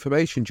really good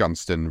information,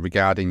 Johnston,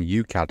 regarding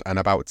UCAD and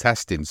about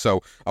testing.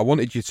 So I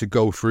wanted you to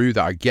go through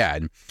that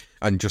again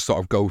and just sort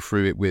of go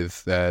through it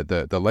with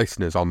the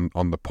listeners on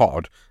the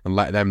pod and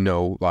let them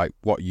know like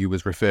what you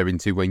was referring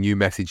to when you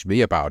messaged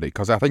me about it,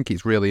 because I think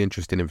it's really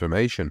interesting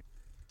information.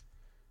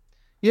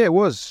 Yeah, it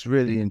was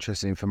really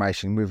interesting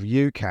information with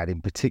UCAD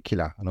in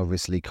particular, and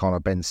obviously Conor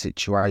Benn's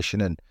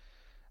situation, and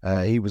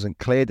he wasn't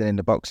cleared, and then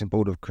the Boxing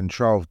Board of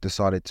Control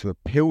decided to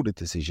appeal the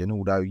decision,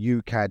 although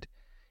UCAD,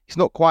 it's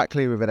not quite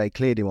clear whether they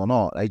cleared him or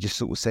not. They just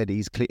sort of said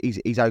he's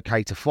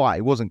okay to fight.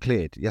 He wasn't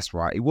cleared. Yes,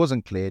 right. He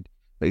wasn't cleared,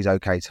 but he's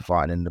okay to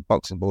fight. And the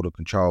Boxing Board of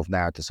Control have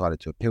now decided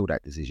to appeal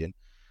that decision.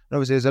 And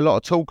obviously, there's a lot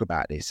of talk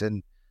about this,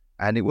 and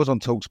it was on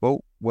TalkSport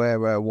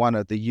where one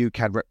of the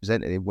UCAD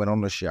representative went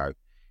on the show,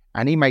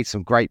 and he made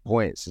some great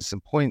points, and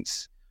some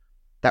points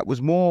that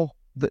was more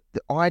that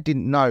I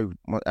didn't know,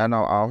 and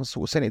I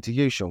sort of sent it to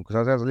you, Sean,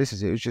 because I was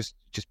listening to it. It was just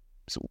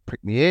sort of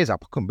pricked my ears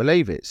up. I couldn't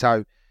believe it.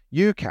 So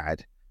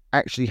UCAD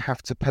actually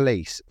have to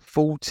police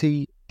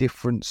 40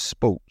 different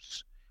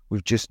sports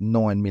with just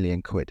 9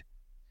 million quid.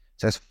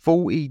 So that's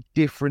 40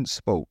 different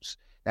sports.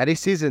 Now,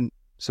 this isn't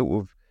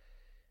sort of,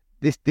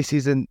 this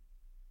isn't,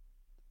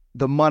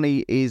 the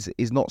money is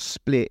not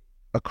split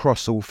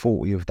across all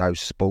 40 of those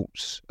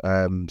sports.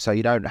 So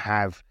you don't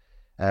have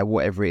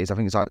whatever it is. I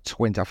think it's like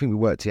 20. I think we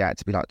worked it out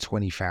to be like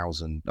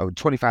 20,000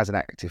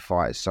 active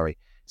fighters. Sorry.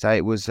 So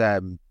it was,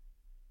 like,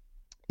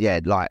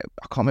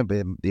 I can't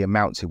remember the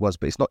amounts it was,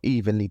 but it's not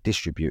evenly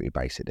distributed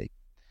basically.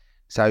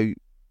 So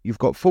you've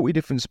got 40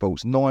 different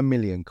sports, 9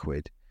 million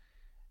quid.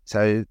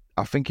 So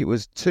I think it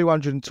was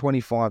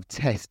 225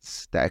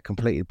 tests that are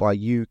completed by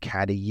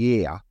UCAD a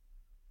year.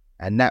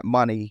 And that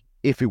money,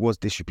 if it was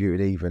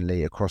distributed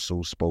evenly across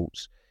all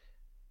sports,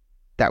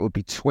 that would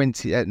be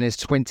 20, and there's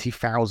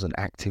 20,000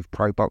 active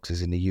pro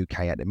boxers in the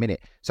UK at the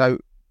minute. So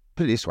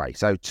put it this way,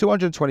 so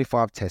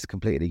 225 tests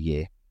completed a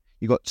year,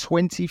 you've got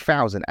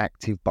 20,000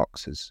 active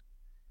boxers.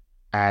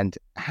 And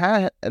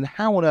how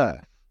on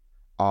earth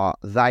are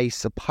they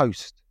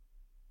supposed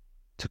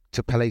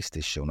to police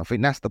this, Sean? I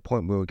think that's the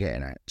point we were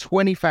getting at.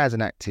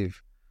 20,000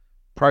 active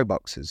pro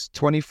boxers,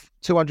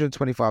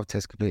 225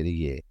 tests completed a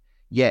year,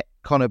 yet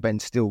Conor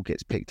Benn still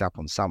gets picked up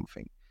on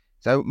something.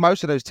 So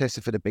most of those tests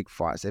are for the big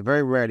fights. They're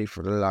very rarely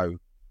for the low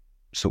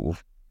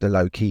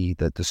key,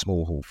 the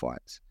small hall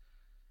fights.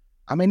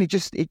 I mean,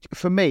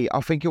 for me,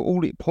 I think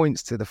all it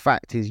points to the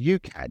fact is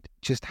UKAD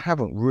just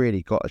haven't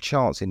really got a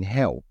chance in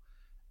hell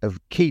of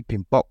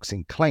keeping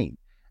boxing clean.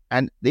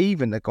 And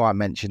even the guy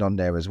mentioned on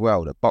there as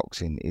well that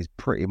boxing is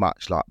pretty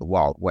much like the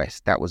Wild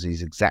West. That was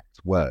his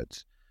exact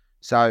words.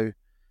 So,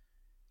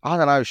 I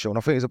don't know, Sean.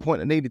 I think it was a point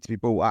that needed to be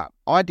brought up.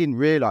 I didn't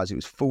realise it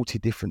was 40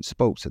 different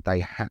sports that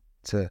they had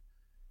to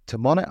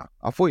monitor.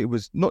 I thought it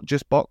was not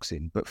just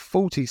boxing, but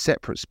 40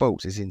 separate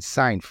sports is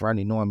insane for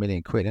only 9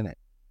 million quid, isn't it?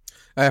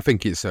 I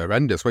think it's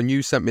horrendous. When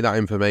you sent me that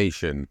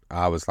information,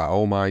 I was like,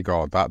 oh my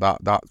God,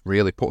 that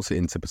really puts it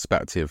into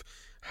perspective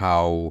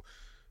how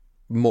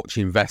much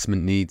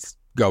investment needs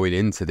going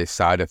into this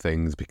side of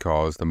things,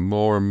 because the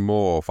more and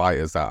more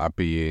fighters that are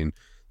being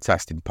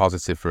tested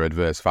positive for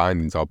adverse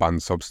findings or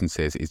banned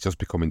substances, it's just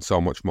becoming so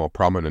much more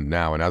prominent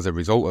now. And as a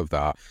result of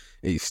that,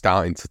 it's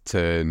starting to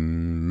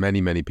turn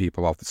many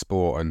people off the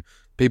sport. And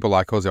people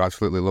like us who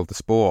absolutely love the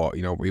sport,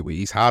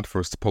 it's hard for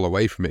us to pull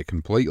away from it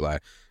completely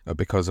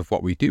because of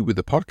what we do with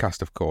the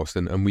podcast, of course.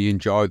 And we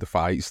enjoy the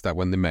fights that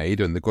when they're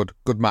made and the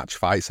good match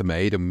fights are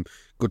made and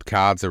good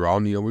cards are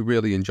on, we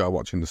really enjoy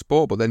watching the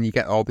sport. But then you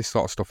get all this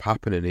sort of stuff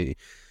happening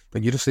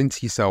and you're just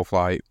into yourself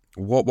like,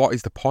 what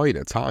is the point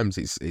at times?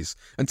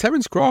 And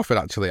Terence Crawford,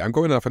 actually, I'm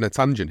going off on a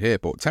tangent here,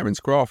 but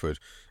Terence Crawford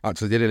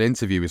actually did an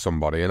interview with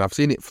somebody, and I've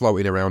seen it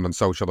floating around on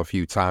social a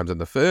few times,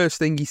 and the first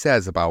thing he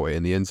says about it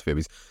in the interview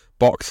is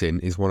boxing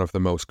is one of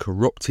the most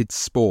corrupted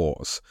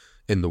sports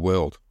in the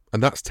world.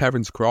 And that's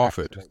Terence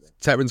Crawford. Absolutely.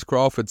 Terence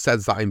Crawford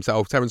says that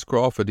himself. Terence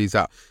Crawford is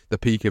at the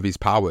peak of his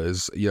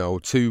powers,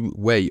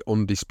 two-weight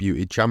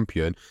undisputed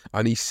champion.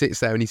 And he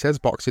sits there and he says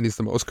boxing is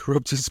the most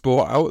corrupted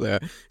sport out there.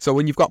 So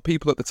when you've got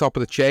people at the top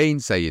of the chain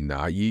saying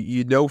that,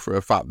 you know for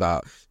a fact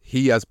that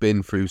he has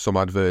been through some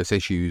adverse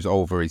issues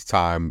over his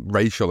time,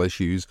 racial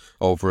issues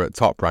over at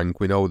Top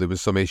Rank. We know there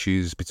was some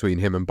issues between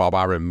him and Bob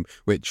Arum,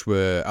 which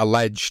were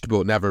alleged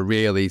but never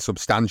really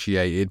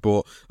substantiated.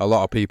 But a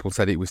lot of people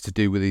said it was to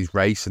do with his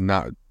race, and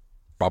that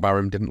Bob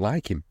Arum didn't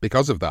like him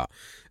because of that.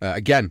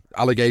 Again,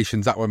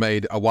 allegations that were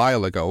made a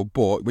while ago,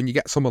 but when you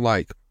get someone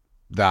like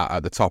that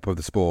at the top of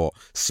the sport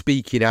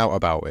speaking out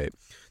about it,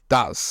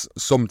 that's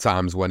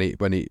sometimes when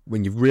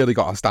you've really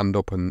got to stand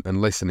up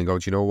and listen and go,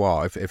 do you know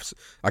what? If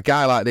a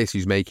guy like this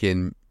who's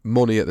making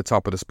money at the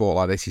top of the sport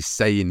like this is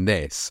saying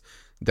this,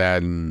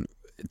 then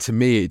to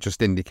me it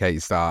just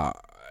indicates that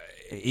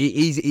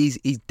he's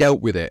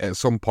dealt with it at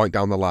some point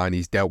down the line.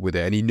 He's dealt with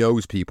it, and he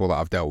knows people that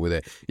have dealt with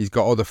it. He's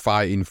got other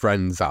fighting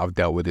friends that have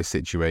dealt with this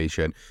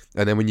situation.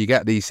 And then when you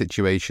get these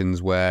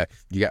situations where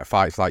you get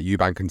fights like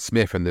Eubank and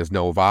Smith and there's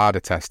no VADA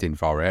testing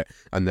for it,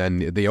 and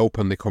then they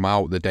openly come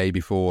out the day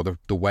before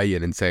the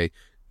weigh-in and say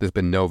there's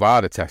been no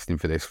VADA testing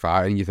for this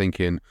fight, and you're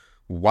thinking,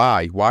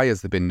 why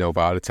has there been no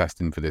VADA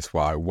testing for this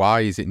fight?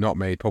 Why is it not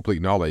made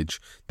public knowledge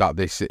that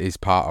this is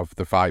part of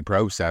the fight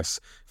process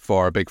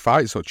for a big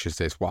fight such as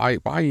this? Why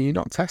are you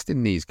not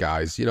testing these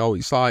guys?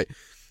 It's like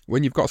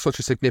when you've got such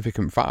a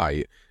significant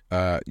fight,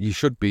 it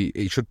should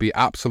be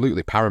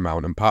absolutely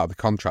paramount and part of the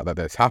contract that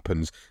this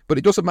happens. But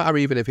it doesn't matter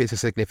even if it's a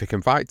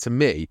significant fight. To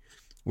me,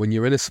 when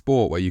you're in a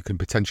sport where you can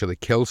potentially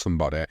kill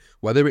somebody,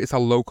 whether it's a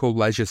local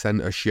leisure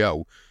centre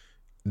show,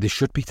 they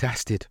should be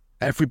tested.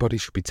 Everybody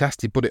should be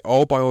tested, but it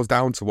all boils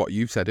down to what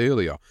you said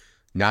earlier.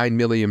 £9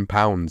 million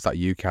that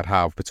UKAD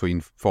have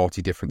between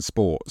 40 different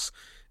sports.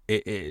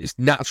 It's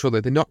naturally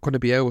they're not going to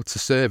be able to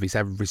service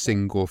every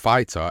single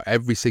fighter,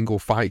 every single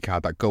fight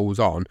card that goes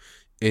on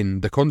in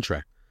the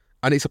country,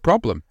 and it's a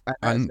problem.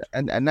 And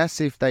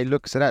that's if they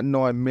look. So that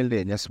 9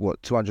 million, that's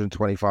what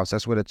 225. So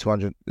that's where the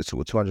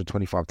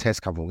 225 tests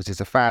come from, because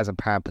it's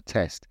 £1,000 per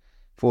test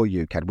for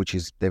UKAD, which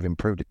is they've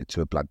improved it to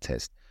a blood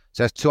test.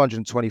 So that's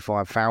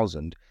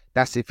 225,000.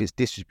 That's if it's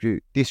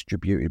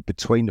distributed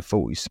between the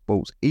 40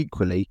 sports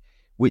equally,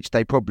 which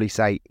they probably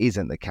say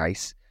isn't the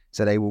case.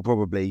 So they will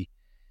probably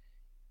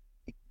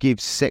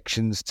give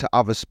sections to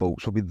other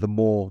sports, probably the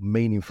more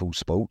meaningful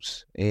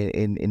sports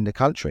in the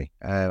country.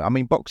 I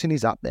mean, boxing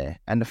is up there.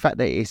 And the fact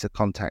that it's a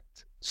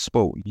contact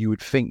sport, you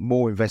would think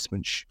more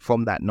investment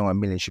from that 9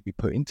 million should be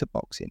put into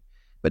boxing.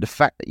 But the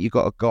fact that you've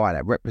got a guy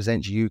that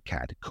represents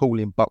UKAD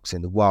calling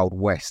boxing the Wild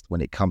West when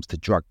it comes to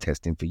drug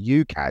testing for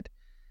UKAD,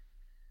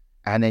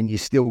 and then you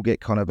still get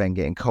Conor Benn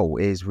getting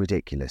caught, is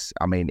ridiculous.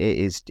 I mean,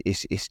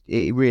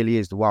 it really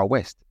is the Wild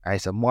West.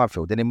 It's a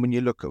minefield. And then when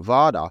you look at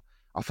VADA,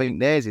 I think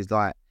theirs is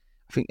 10,000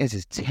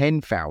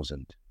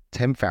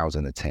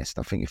 a test.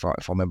 I think if I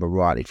remember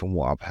rightly from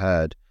what I've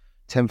heard,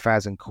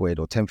 10,000 quid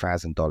or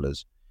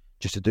 $10,000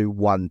 just to do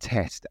one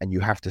test, and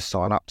you have to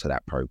sign up to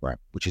that program,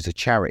 which is a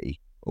charity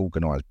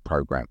organised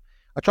program.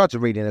 I tried to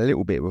read in a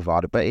little bit with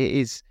VADA, but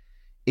it's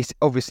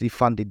obviously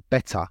funded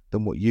better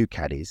than what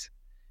UKAD is.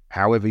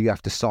 However, you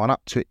have to sign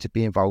up to it to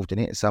be involved in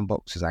it. Some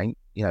boxers ain't.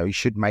 You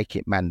should make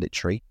it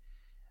mandatory.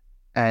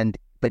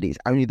 But it's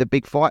only the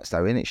big fights,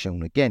 though, isn't it,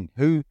 Sean? Again,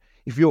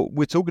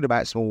 we're talking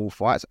about small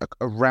fights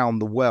around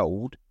the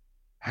world,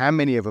 how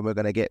many of them are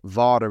going to get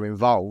VADA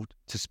involved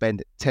to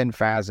spend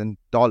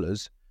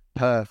 $10,000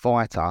 per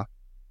fighter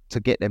to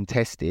get them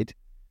tested?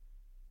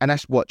 And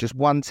that's what, just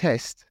one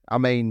test? I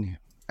mean,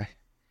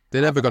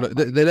 they're never gonna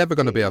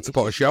be able to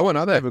put a show on,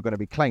 are they? Never going to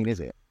be clean, is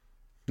it?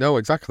 No,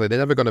 exactly. They're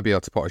never going to be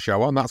able to put a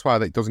show on. That's why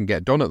it doesn't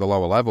get done at the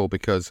lower level,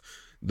 because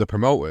the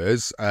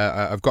promoters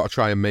have got to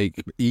try and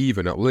make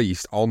even, at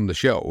least, on the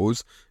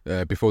shows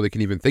before they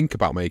can even think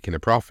about making a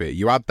profit.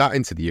 You add that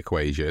into the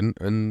equation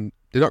and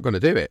they're not going to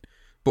do it.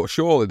 But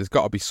surely there's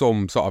got to be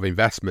some sort of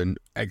investment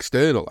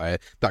externally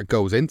that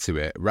goes into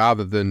it,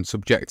 rather than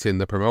subjecting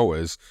the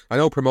promoters. I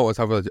know promoters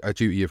have a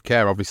duty of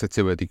care, obviously,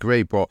 to a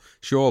degree, but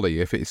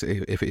surely if it's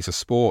a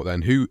sport,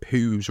 then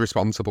who's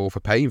responsible for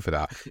paying for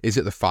that? Is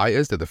it the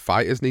fighters? Do the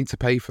fighters need to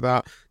pay for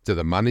that? Do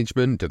the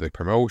management? Do the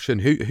promotion?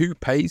 Who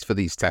pays for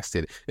these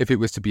testing? If it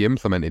was to be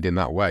implemented in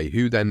that way,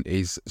 who then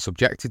is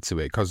subjected to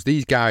it? Because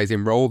these guys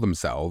enroll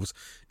themselves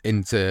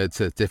into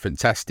different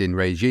testing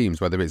regimes,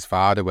 whether it's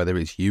VADA, whether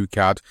it's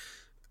UCAD.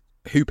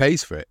 Who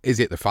pays for it? Is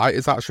it the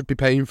fighters that should be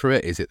paying for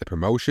it? Is it the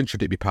promotion?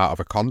 Should it be part of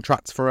a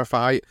contract for a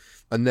fight?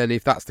 And then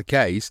if that's the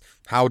case,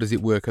 how does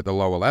it work at the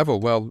lower level?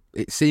 Well,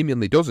 it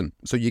seemingly doesn't.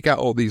 So you get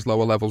all these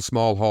lower level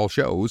small hall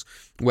shows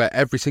where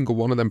every single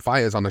one of them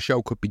fighters on a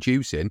show could be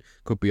juicing,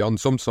 could be on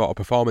some sort of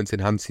performance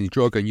enhancing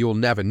drug, and you'll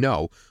never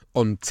know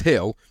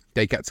until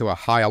they get to a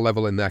higher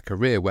level in their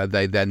career where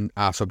they then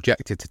are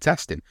subjected to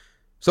testing.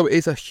 So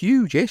it's a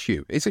huge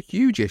issue. It's a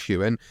huge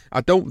issue. And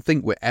I don't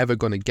think we're ever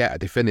going to get a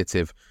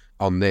definitive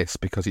on this,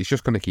 because it's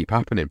just going to keep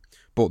happening.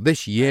 But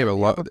this year, a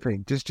lot.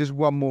 Just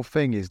one more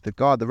thing is the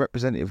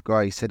representative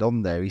guy, he said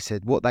on there, he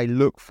said what they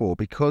look for,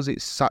 because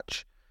it's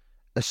such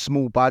a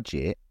small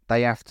budget,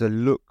 they have to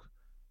look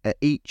at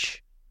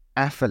each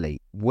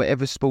athlete,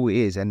 whatever sport it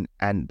is, and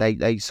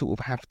they sort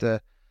of have to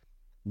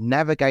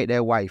navigate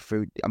their way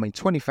through. I mean,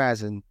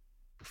 20,000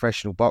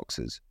 professional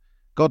boxers,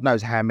 God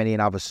knows how many in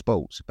other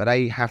sports, but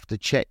they have to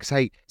check.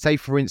 Say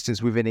for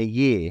instance, within a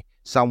year,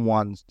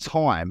 someone's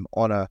time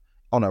on a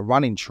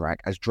running track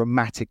has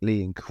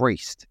dramatically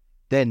increased.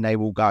 Then they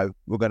will go,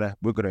 we're gonna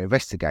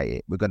investigate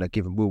it. We're gonna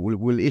give them,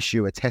 we'll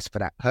issue a test for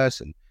that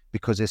person,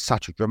 because there's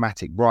such a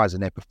dramatic rise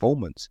in their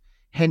performance.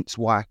 Hence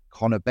why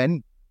Conor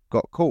Benn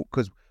got caught,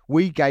 because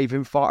we gave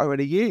him Fighter of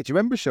the Year. Do you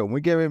remember, Sean?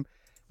 We gave him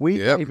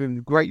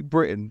Great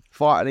Britain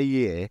Fighter of the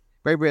Year,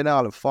 Great Britain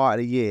Ireland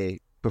Fighter of the Year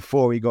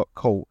before he got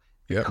caught,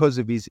 because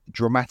of his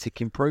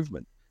dramatic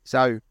improvement.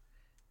 So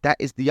that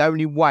is the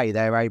only way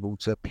they're able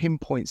to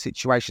pinpoint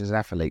situations and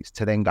athletes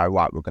to then go,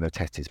 right, we're going to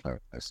test his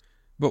purpose.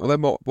 But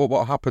then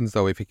what happens,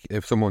 though,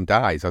 if someone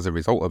dies as a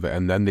result of it,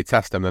 and then they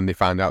test them and they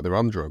find out they're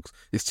on drugs?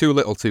 It's too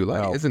little too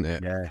late, isn't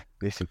it? Yeah,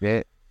 this is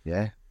it,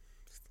 yeah.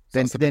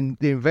 Then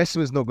the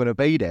investment's not going to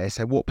be there.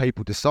 So what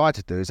people decide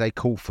to do is they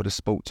call for the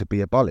sport to be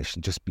abolished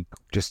and just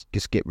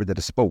get rid of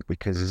the sport,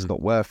 because it's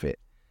not worth it.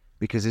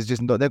 Because it's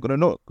just not going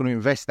to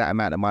invest that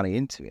amount of money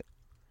into it.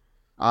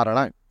 I don't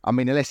know. I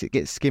mean, unless it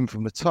gets skimmed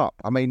from the top.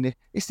 I mean,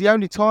 it's the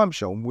only time,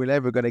 Sean, we're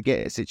ever going to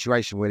get a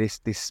situation where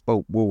this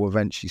sport will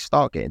eventually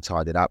start getting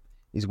tidied up,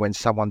 is when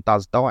someone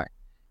does die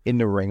in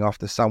the ring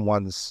after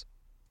someone's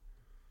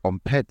on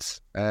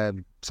peds.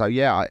 So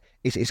yeah,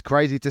 it's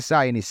crazy to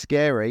say and it's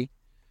scary,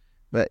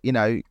 but you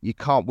know, you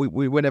can't.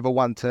 We were never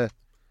one to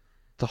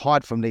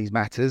hide from these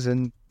matters,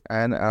 and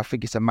I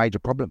think it's a major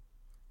problem.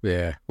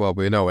 Yeah, well,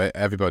 we know it.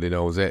 Everybody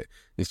knows it.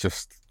 It's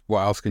just,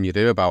 what else can you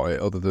do about it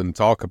other than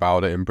talk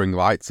about it and bring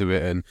light to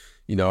it? And,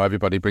 you know,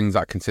 everybody brings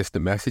that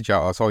consistent message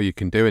out. That's all you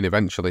can do. And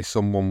eventually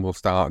someone will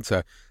start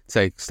to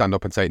stand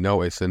up and take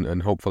notice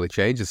and hopefully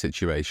change the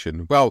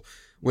situation. Well,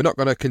 we're not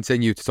going to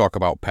continue to talk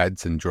about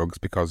peds and drugs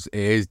because it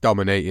is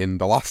dominating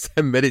the last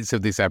 10 minutes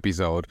of this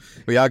episode.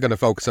 We are going to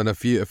focus on a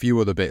few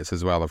other bits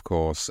as well, of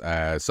course.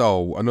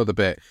 So another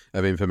bit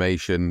of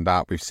information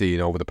that we've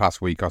seen over the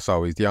past week or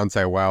so is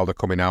Deontay Wilder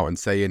coming out and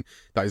saying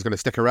that he's going to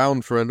stick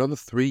around for another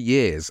 3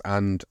 years.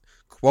 And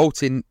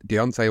quoting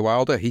Deontay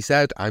Wilder, he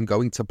said, "I'm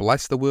going to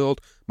bless the world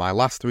my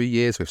last 3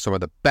 years with some of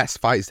the best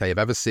fights they have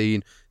ever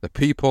seen, the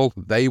people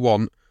they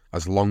want,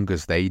 as long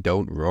as they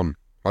don't run."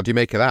 What do you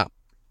make of that?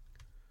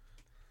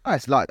 I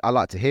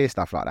like to hear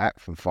stuff like that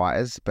from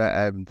fighters,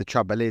 but the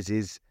trouble is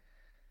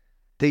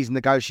these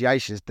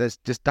negotiations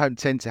just don't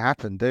tend to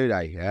happen, do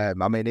they?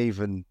 I mean,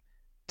 even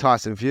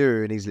Tyson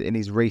Fury in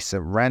his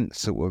recent rant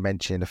sort of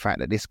mentioned the fact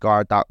that this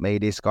guy ducked me,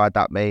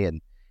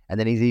 and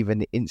then he's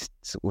even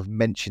sort of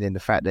mentioning the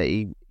fact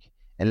that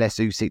unless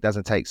Usyk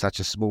doesn't take such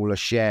a smaller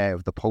share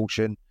of the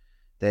portion,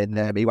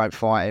 then he won't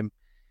fight him.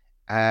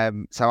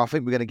 So I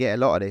think we're going to get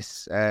a lot of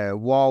this.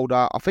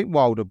 Wilder, I think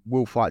Wilder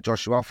will fight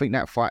Joshua. I think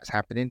that fight's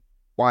happening.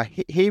 By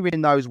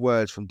hearing those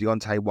words from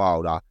Deontay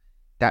Wilder,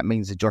 that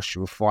means the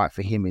Joshua fight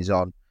for him is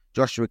on.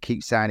 Joshua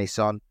keeps saying it's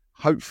on.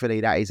 Hopefully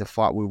that is a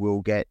fight we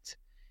will get.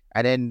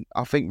 And then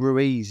I think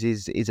Ruiz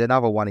is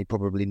another one he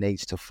probably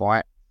needs to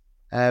fight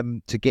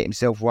to get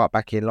himself right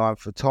back in line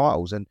for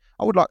titles. And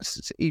I would like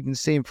to even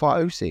see him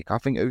fight Usyk.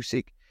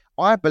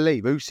 I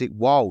believe Usyk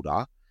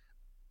Wilder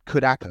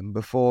could happen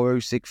before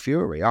Usyk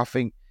Fury. I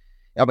think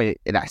I mean,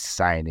 that's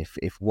saying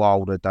if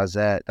Wilder does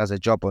a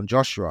job on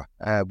Joshua,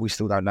 we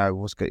still don't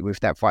know if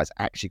that fight's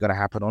actually going to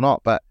happen or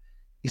not. But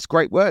it's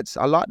great words.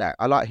 I like that.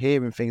 I like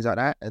hearing things like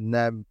that.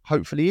 And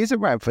hopefully he's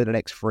around for the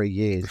next 3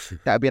 years.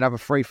 That'll be another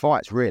 3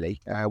 fights,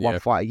 really. One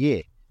fight a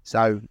year.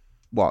 So,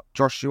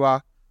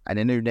 Joshua, and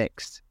then who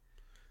next?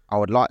 I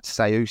would like to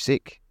say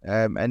Usyk.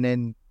 And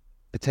then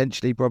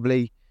potentially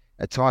probably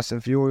a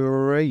Tyson Fury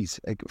or Ruiz.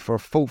 For a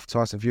 4th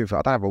Tyson Fury fight.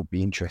 I don't know if I'll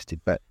be interested,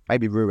 but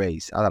maybe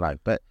Ruiz. I don't know.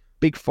 But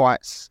big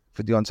fights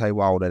for Deontay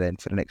Wilder then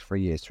for the next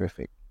 3 years.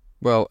 Terrific.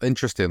 Well,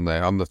 interestingly,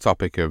 on the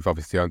topic of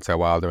obviously Deontay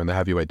Wilder and the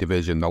heavyweight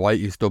division, the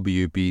latest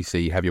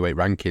WBC heavyweight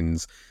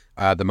rankings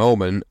at the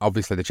moment,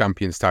 obviously the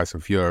champion's Tyson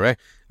Fury.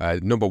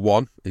 Number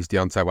 1 is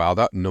Deontay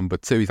Wilder. Number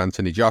 2 is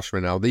Anthony Joshua.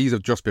 Now, these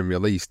have just been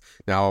released.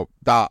 Now,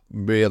 that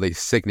really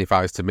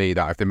signifies to me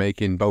that if they're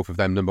making both of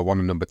them number 1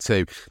 and number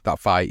 2, that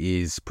fight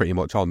is pretty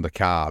much on the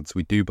cards.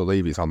 We do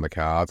believe it's on the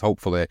cards.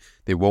 Hopefully,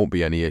 there won't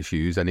be any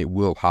issues and it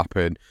will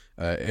happen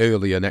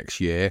earlier next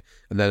year.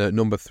 And then at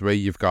number 3,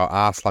 you've got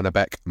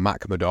Arslanbek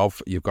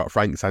Makhmudov. You've got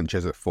Frank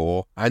Sanchez at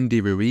 4.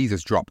 Andy Ruiz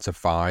has dropped to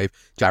 5.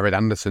 Jared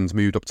Anderson's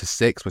moved up to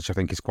 6, which I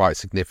think is quite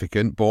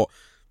significant. But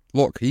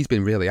look, he's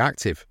been really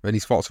active and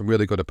he's fought some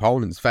really good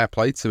opponents. Fair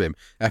play to him.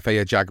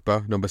 F.A.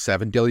 Ajagba, number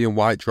 7. Dillian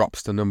White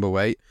drops to number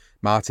 8.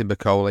 Martin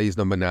Bakole is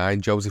number 9.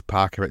 Joseph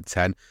Parker at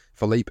 10.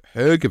 Filip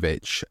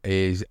Hrgovic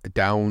is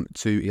down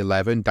to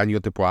 11. Daniel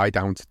Dubois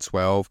down to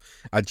 12.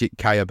 Ajit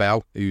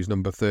Kayabel, who's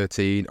number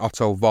 13.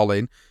 Otto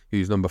Volin,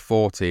 who's number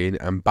 14.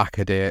 And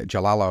Bakadir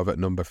Jalalov at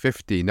number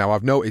 15. Now,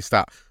 I've noticed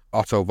that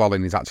Otto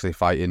Volin is actually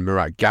fighting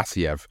Murat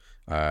Gassiev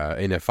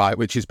in a fight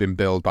which has been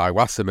billed by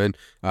Wasserman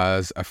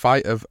as a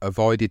fight of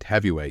avoided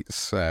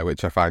heavyweights,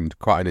 which I find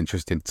quite an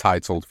interesting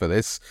title for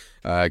this,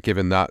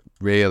 given that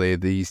really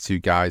these two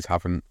guys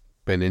haven't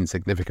been in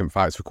significant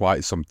fights for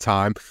quite some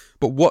time.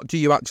 But what do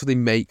you actually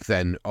make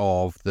then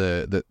of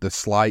the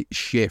slight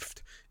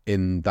shift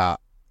in that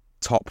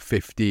top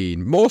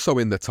 15, more so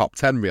in the top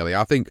 10 really?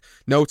 I think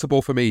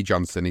notable for me,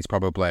 Johnson, is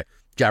probably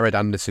Jared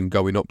Anderson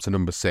going up to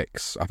number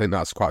 6. I think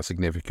that's quite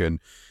significant.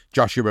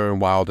 Joshua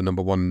and Wilder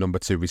number 1 and number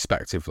 2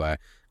 respectively.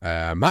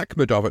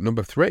 Makhmudov at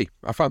number 3.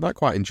 I found that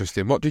quite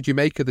interesting. What did you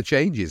make of the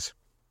changes?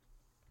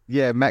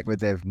 Yeah,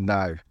 Makhmudov,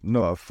 no,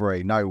 not a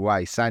 3, no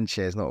way.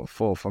 Sanchez, not a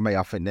 4 for me.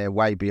 I think they're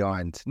way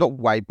behind. Not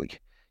way, but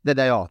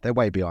they are. They're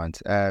way behind.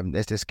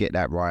 Let's just get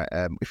that right.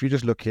 If you're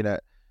just looking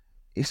at,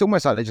 it's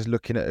almost like they're just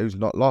looking at who's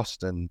not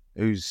lost and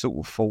who's sort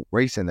of fought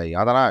recently.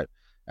 I don't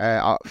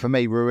know. For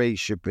me, Ruiz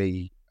should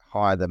be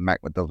higher than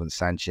Makhmudov and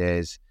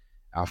Sanchez.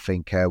 I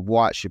think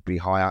White should be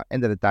higher.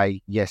 End of the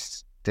day,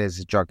 yes, there's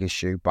a drug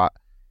issue, but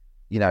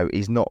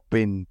he's not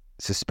been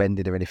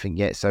suspended or anything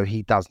yet, so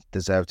he does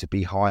deserve to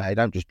be higher. They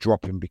don't just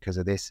drop him because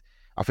of this.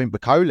 I think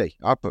Bakole,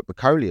 I put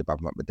Bakole above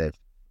Makhmudov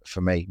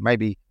for me,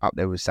 maybe up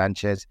there with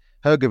Sanchez.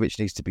 Hrgovic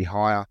needs to be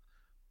higher.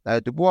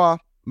 Dubois,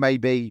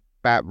 maybe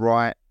about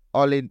right.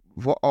 Otto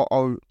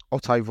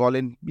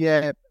Volin,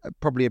 yeah,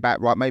 probably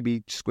about right.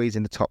 Maybe squeeze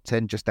in the top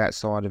 10, just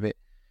outside of it.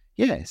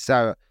 Yeah,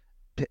 so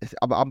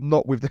I'm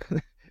not with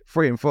the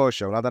 3 and 4,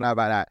 Sean. I don't know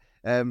about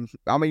that.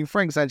 I mean,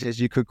 Frank Sanchez,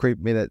 you could creep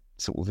me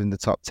sort of in the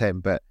top 10,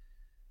 but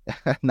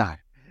no.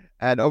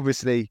 And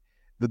obviously,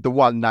 the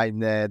one name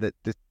there that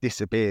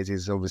disappears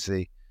is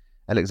obviously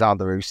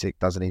Alexander Usyk.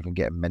 Doesn't even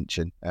get a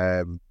mention.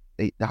 I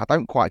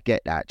don't quite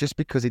get that. Just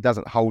because he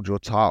doesn't hold your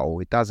title,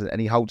 it doesn't,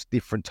 and he holds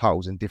different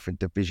titles in different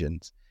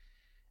divisions.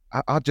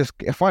 I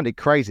find it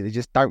crazy. They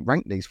just don't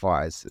rank these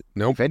fighters.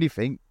 Nope. If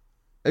anything,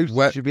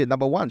 Usyk should be at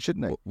number 1,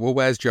 shouldn't he? Well,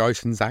 where's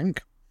Joyce and Zhang?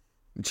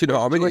 Do you know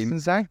what I mean? Joyce and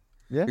Zhang.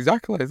 Yeah.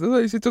 Exactly.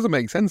 It doesn't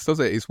make sense,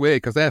 does it? It's weird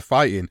because they're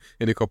fighting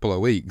in a couple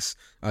of weeks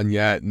and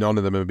yet none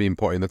of them are being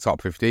put in the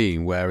top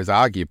 15, whereas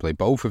arguably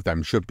both of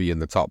them should be in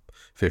the top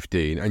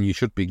 15 and you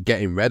should be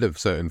getting rid of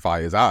certain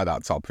fighters out of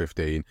that top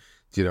 15,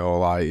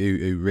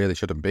 who really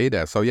shouldn't be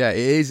there. So yeah,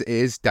 it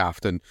is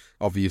daft, and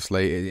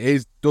obviously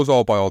it does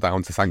all boil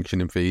down to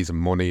sanctioning fees and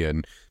money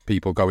and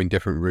people going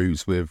different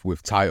routes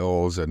with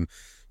titles and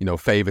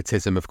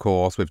favoritism, of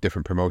course, with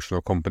different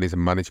promotional companies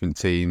and management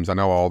teams. I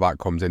know all that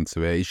comes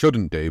into it. He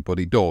shouldn't do, but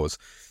he does.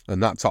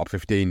 And that top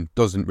 15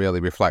 doesn't really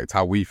reflect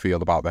how we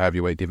feel about the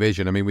heavyweight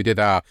division. I mean, we did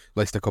our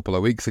list a couple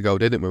of weeks ago,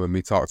 didn't we, when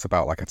we talked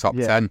about like a top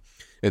 10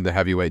 in the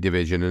heavyweight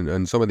division.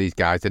 And some of these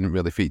guys didn't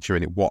really feature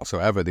in it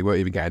whatsoever. They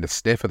weren't even getting a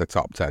sniff of the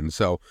top 10.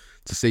 So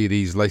to see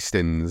these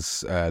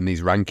listings and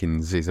these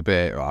rankings is a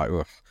bit like,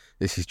 ugh,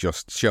 this is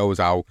just shows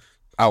how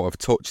out of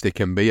touch they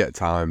can be at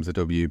times, the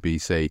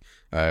WBC,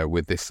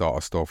 with this sort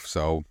of stuff.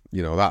 So,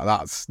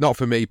 that's not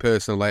for me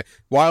personally.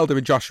 Wilder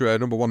and Joshua,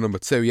 number 1, number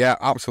 2, yeah,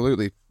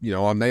 absolutely.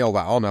 I'll nail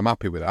that on. I'm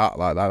happy with that.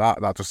 Like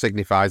that just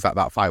signifies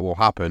that fight will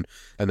happen,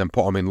 and then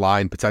put them in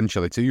line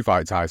potentially to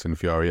fight Tyson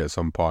Fury at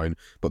some point.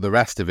 But the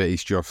rest of it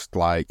is just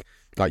like,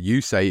 like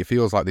you say, it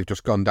feels like they've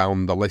just gone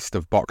down the list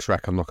of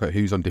BoxRec and look at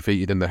who's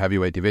undefeated in the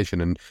heavyweight division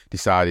and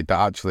decided that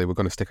actually we're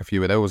going to stick a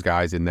few of those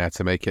guys in there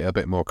to make it a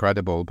bit more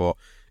credible. But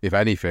if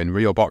anything,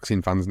 real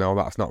boxing fans know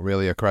that's not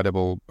really a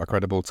credible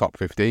top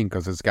 15,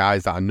 because there's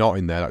guys that are not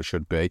in there that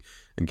should be,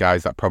 and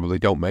guys that probably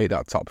don't make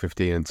that top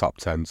 15 and top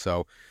 10.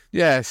 So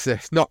yes,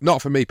 it's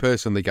not for me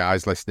personally,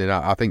 guys listening.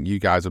 I think you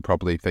guys would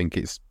probably think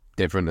it's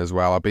different as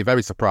well. I'd be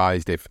very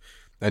surprised if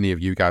any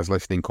of you guys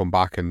listening come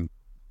back and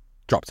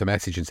dropped a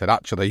message and said,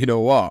 actually, you know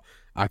what,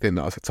 I think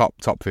that's a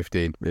top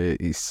 15.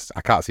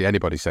 I can't see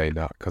anybody saying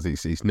that, because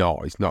it's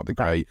not the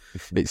great.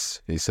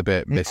 It's a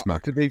bit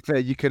mismatched. To be fair,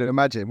 you can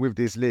imagine with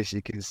this list,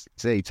 you can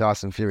see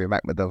Tyson Fury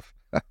Makhmudov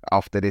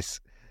after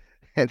this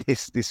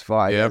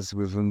fight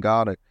with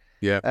Ngannou.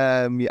 Yeah.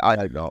 I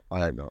hope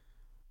not.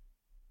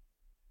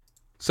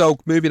 So,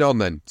 moving on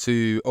then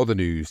to other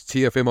news.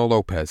 Teofimo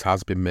Lopez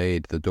has been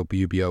made the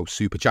WBO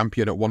Super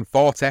Champion at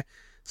 140,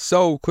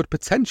 so could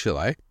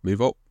potentially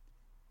move up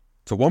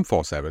to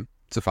 147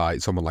 to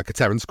fight someone like a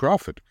Terence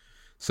Crawford.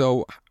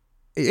 So,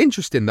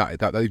 interesting that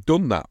they've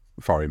done that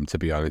for him, to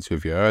be honest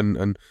with you,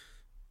 and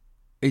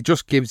it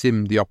just gives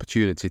him the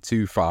opportunity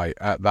to fight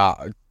at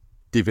that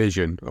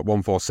division at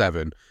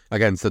 147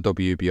 against the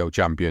WBO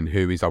champion,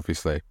 who is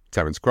obviously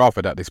Terence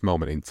Crawford at this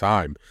moment in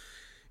time.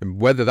 And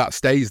whether that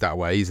stays that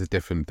way is a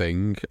different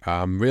thing.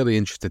 I'm really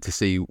interested to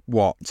see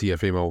what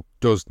Teofimo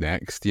does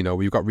next. You know,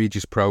 we've got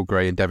Regis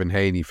Prograis and Devin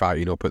Haney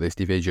fighting up at this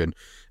division,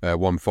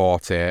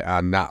 140,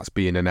 and that's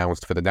being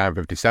announced for the 9th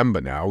of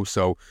December now.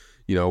 So,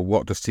 you know,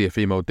 what does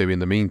Teofimo do in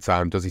the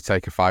meantime? Does he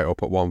take a fight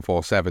up at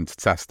 147 to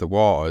test the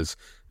waters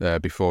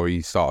before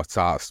he sort of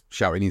starts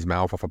shouting his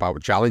mouth off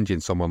about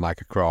challenging someone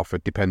like a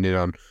Crawford, depending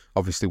on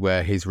obviously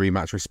where his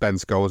rematch with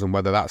Spence goes and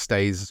whether that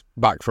stays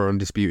back for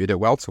undisputed at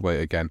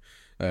welterweight again.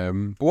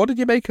 But what did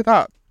you make of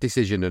that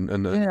decision?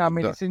 Yeah, I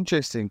mean, it's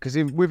interesting because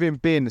with him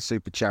being the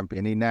super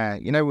champion, he now,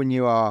 you know, when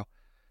you are,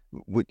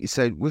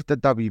 so with the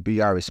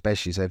WBO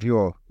especially, so if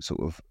you're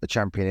sort of a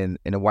champion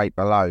in a weight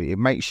below, it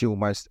makes you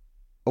almost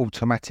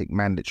automatic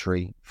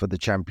mandatory for the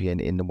champion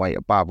in the weight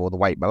above or the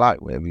weight below,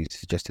 whatever you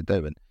suggest to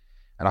do. And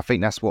I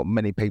think that's what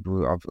many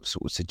people have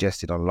sort of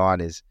suggested online,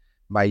 is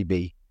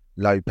maybe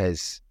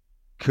Lopez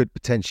could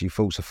potentially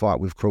force a fight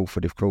with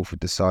Crawford if Crawford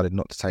decided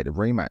not to take the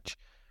rematch.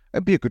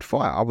 It'd be a good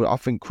fight. I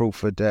think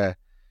Crawford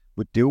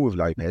would deal with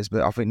Lopez,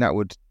 but I think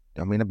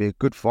that'd be a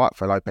good fight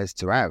for Lopez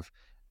to have.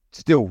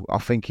 Still, I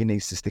think he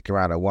needs to stick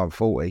around at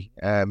 140.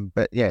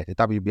 But yeah, the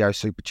WBO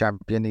Super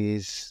Champion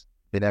he's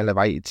been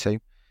elevated to.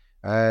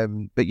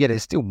 But yeah,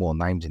 there's still more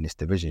names in this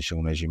division,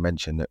 Sean, as you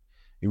mentioned, that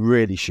he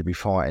really should be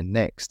fighting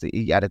next.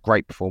 He had a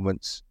great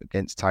performance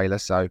against Taylor,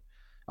 so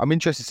I'm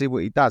interested to see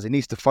what he does. He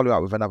needs to follow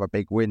up with another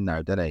big win,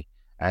 though, doesn't he?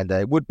 And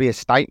it would be a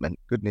statement,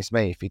 goodness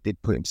me, if he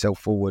did put himself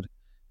forward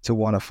to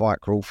want to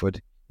fight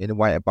Crawford in a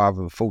weight above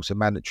and force a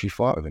mandatory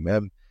fight with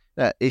him.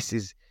 This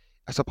is,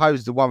 I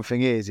suppose, the one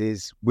thing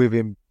is with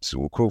him,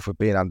 sort of Crawford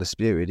being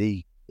undisputed.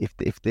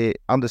 If they're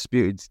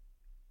undisputed,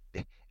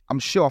 I'm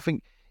sure. I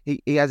think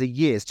he has a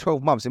year's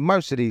 12 months. In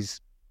most of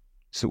these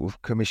sort of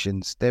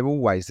commissions, they're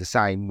always the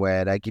same,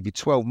 where they give you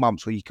 12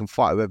 months where you can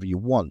fight whoever you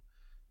want.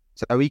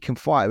 So he can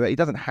fight, but he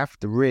doesn't have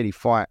to really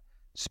fight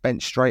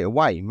Spence straight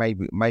away.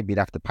 Maybe he'd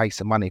have to pay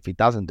some money if he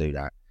doesn't do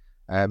that.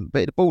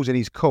 But the ball's in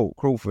his court.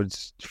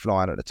 Crawford's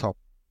flying at the top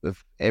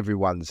of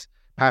everyone's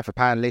pound for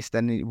pound list,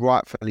 and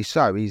rightfully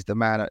so. He's the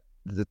man at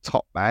the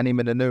top, man. Him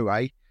and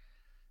Inoue.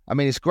 I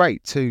mean, it's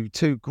great. Two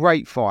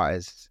great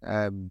fighters.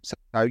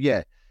 So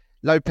yeah,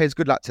 Lopez,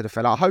 good luck to the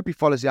fella. I hope he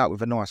follows it out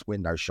with a nice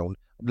win, though, Sean.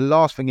 The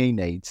last thing he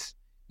needs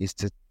is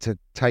to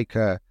take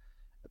an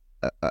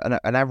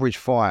average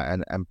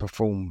fight and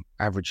perform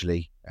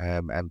averagely.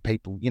 And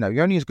people, you know,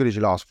 you're only as good as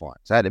your last fight.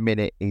 So at the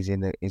minute, he's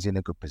in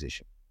a good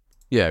position.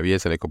 Yeah, he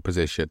is in a good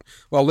position.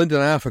 Well,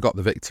 Lyndon Arthur got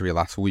the victory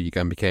last week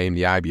and became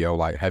the IBO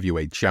light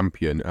heavyweight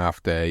champion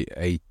after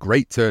a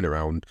great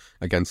turnaround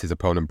against his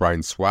opponent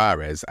Brian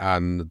Suarez.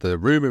 And the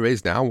rumour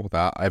is now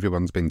that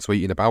everyone's been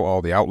tweeting about,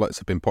 all the outlets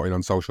have been putting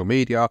on social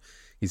media,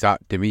 is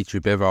that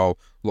Dimitri Bivol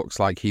looks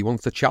like he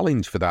wants to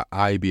challenge for that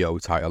IBO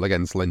title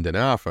against Lyndon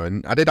Arthur.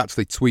 And I did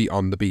actually tweet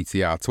on the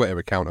BTR Twitter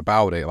account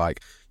about it.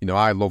 Like, you know,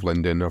 I love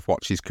Lyndon. I've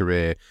watched his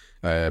career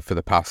for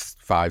the past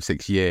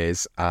 5-6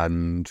 years,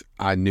 and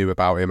I knew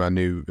about him. I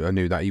knew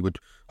that he would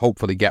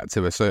hopefully get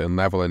to a certain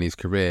level in his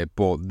career.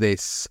 But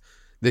this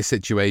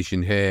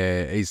situation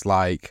here is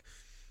like,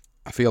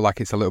 I feel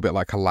like it's a little bit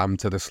like a lamb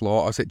to the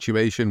slaughter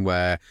situation,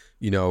 where,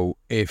 you know,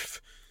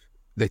 if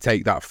they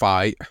take that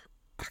fight,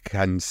 I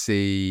can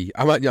see.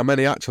 I mean,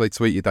 he actually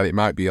tweeted that it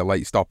might be a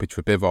late stoppage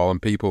for Bivol,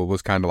 and people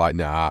was kind of like,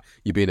 "Nah,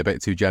 you're being a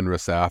bit too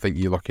generous there. I think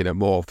you're looking at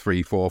more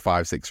 3, 4,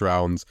 5, 6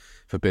 rounds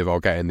for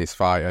Bivol getting this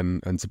fight."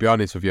 And to be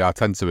honest with you, I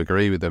tend to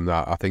agree with them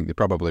that I think they're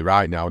probably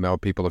right now. Now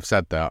people have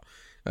said that.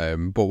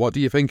 But what do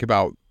you think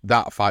about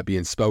that fight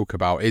being spoke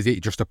about? Is it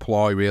just a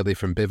ploy really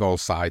from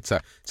Bivol's side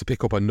to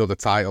pick up another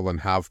title and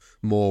have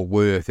more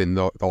worth in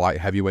the light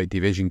heavyweight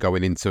division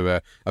going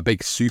into a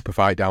big super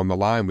fight down the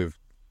line with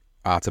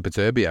Artur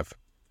Beterbiev?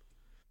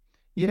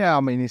 Yeah, I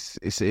mean,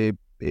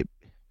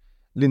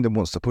 Lyndon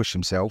wants to push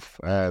himself,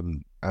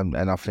 and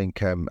I think,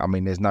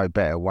 there's no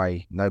better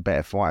way, no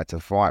better fighter to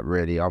fight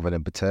really, other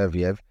than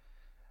Beterbiev,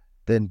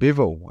 than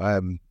Bivol.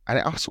 And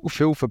I sort of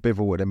feel for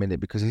Bivol at a minute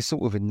because he's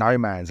sort of in no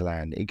man's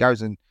land. He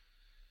goes and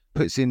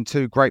puts in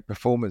 2 great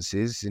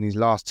performances in his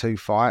last 2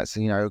 fights.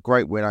 A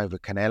great win over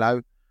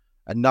Canelo,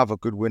 another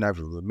good win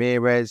over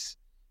Ramirez.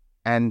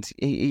 And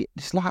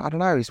it's like, I don't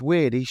know, it's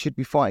weird. He should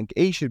be fighting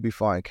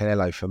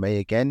Canelo for me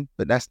again,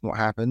 but that's not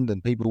happened,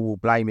 and people will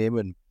blame him.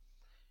 And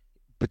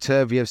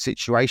Beterbiev's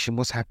situation,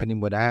 what's happening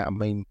with that?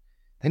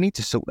 They need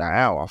to sort that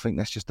out. I think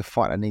that's just the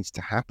fight that needs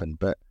to happen.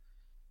 But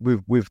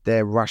with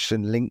their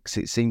Russian links,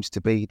 it seems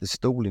to be the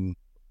stalling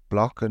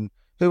block. And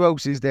who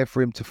else is there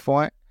for him to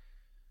fight?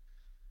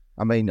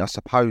 I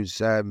suppose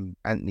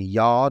Anthony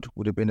Yard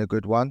would have been a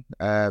good one.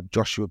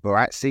 Joshua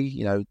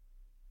Barazzi,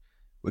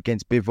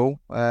 against Bivol.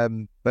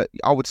 But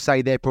I would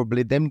say they're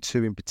probably them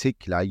 2 in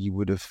particular you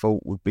would have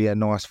thought would be a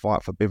nice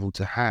fight for Bivol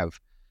to have.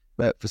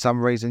 But for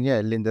some reason,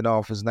 Lyndon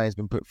Arthur's name's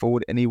been put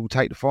forward and he will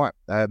take the fight.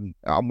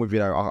 I'm with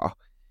you.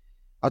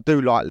 I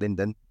do like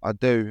Lyndon. I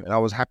do. And I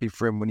was happy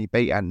for him when he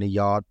beat Anthony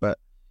Yard. But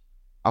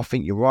I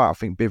think you're right. I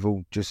think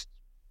Bivol just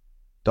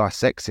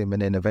dissects him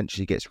and then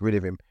eventually gets rid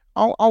of him.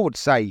 I would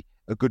say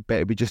a good bet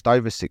would be just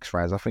over 6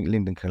 rounds. I think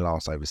Lyndon can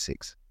last over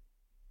 6.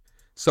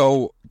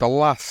 So the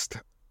last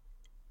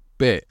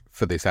bit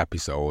for this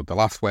episode,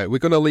 we're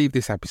going to leave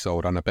this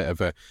episode on a bit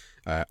of a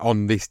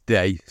on this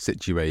day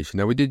situation.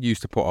 Now, we did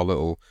used to put a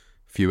little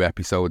few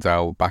episodes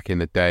out back in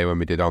the day when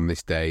we did on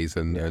this days,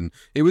 and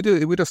it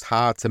were just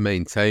hard to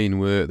maintain,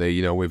 weren't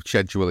they, with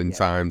scheduling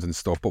times and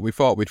stuff. But we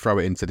thought we'd throw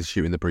it into the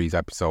Shooting the Breeze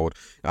episode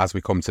as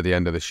we come to the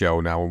end of the show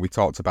now, and we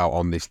talked about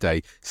on this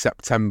day,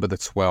 September the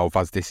 12th,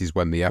 as this is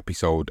when the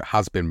episode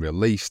has been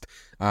released.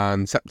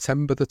 And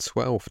September the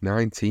 12th,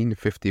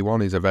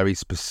 1951 is a very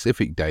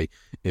specific day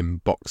in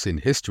boxing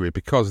history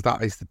because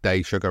that is the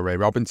day Sugar Ray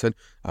Robinson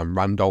and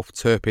Randolph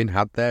Turpin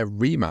had their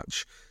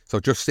rematch. So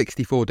just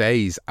 64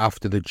 days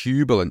after the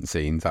jubilant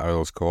scenes at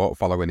Earl's Court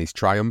following his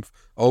triumph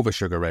over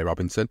Sugar Ray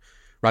Robinson,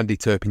 Randy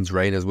Turpin's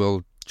reign as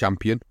world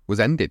champion was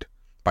ended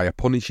by a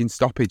punishing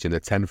stoppage in the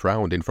 10th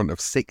round in front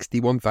of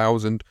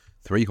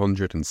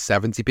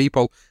 61,370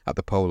 people at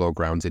the Polo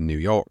Grounds in New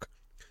York.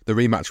 The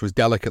rematch was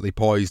delicately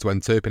poised when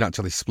Turpin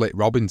actually split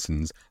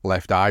Robinson's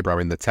left eyebrow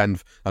in the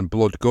 10th and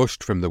blood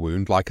gushed from the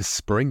wound like a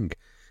spring.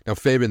 Now,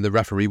 fearing the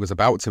referee was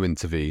about to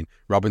intervene,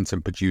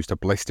 Robinson produced a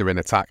blistering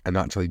attack and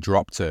actually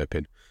dropped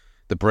Turpin.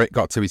 The Brit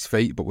got to his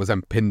feet but was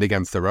then pinned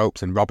against the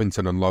ropes, and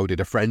Robinson unloaded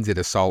a frenzied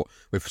assault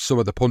with some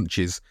of the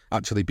punches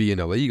actually being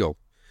illegal.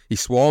 He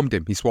swarmed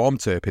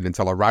Turpin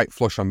until a right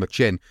flush on the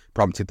chin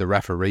prompted the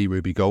referee,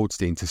 Ruby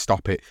Goldstein, to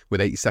stop it with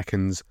 8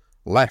 seconds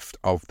left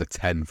of the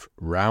 10th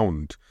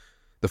round.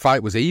 The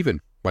fight was even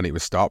when it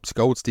was stopped.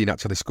 Goldstein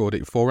actually scored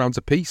it 4 rounds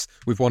apiece,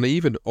 with one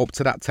even up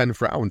to that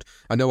 10th round.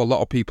 I know a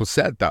lot of people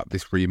said that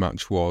this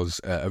rematch was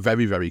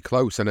very, very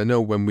close, and I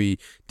know when we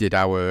did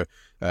our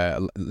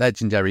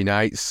legendary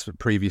nights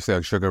previously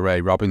on Sugar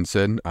Ray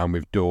Robinson, and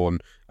we've done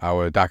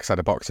our Dark Side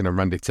of Boxing and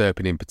Randy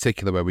Turpin in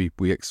particular, where we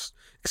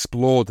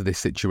explored this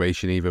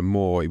situation even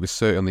more. It was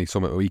certainly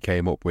something we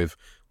came up with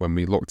when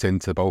we looked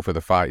into both of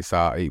the fights,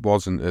 that it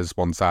wasn't as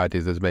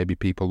one-sided as maybe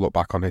people look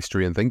back on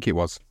history and think it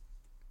was.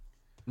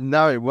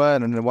 No, it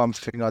weren't. And the one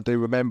thing I do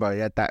remember,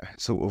 he had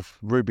that sort of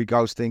Ruby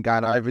Goldstein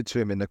going over to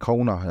him in the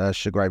corner,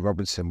 Sugar Ray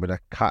Robinson, with a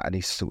cut, and he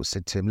sort of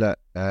said to him, "Look,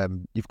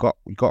 you've got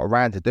a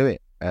round to do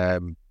it.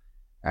 And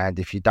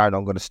if you don't,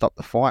 I'm going to stop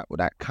the fight with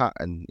that cut."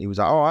 And he was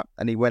like, "All right."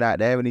 And he went out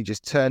there and he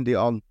just turned it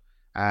on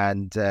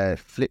and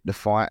flipped the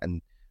fight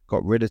and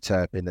got rid of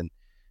Turpin. And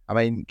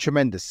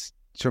tremendous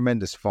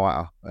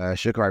fighter,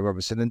 Sugar Ray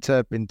Robinson. And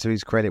Turpin, to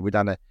his credit, we've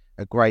done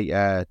a great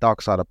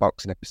Dark Side of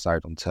Boxing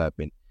episode on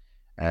Turpin.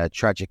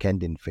 Tragic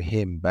ending for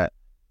him, but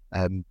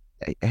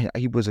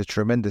he was a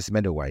tremendous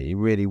middleweight. He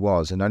really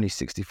was. And only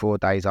 64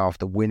 days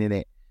after winning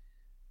it,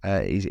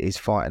 he's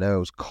fighting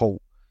Earl's Court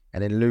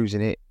and then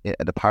losing it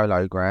at the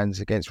Polo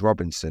Grounds against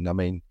Robinson.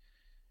 Well,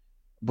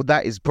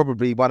 that is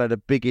probably one of the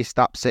biggest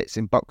upsets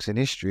in boxing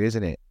history,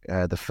 isn't it?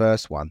 The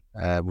first one,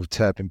 with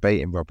Turpin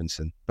beating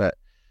Robinson. But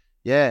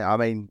yeah,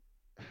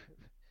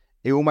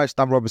 he almost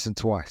done Robinson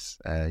twice.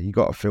 You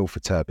got to feel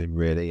for Turpin,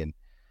 really. And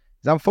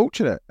it's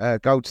unfortunate.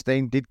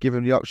 Goldstein did give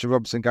him the option.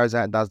 Robinson goes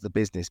out and does the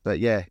business. But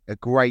yeah, a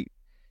great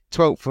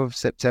 12th of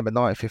September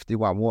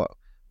 1951. What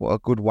a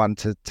good one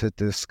to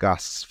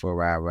discuss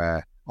for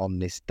our on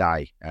this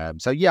day.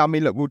 So yeah,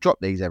 look, we'll drop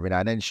these every now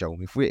and then,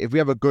 Sean. If we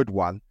have a good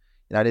one,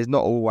 there's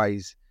not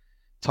always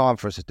time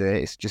for us to do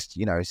it. It's just,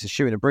 it's a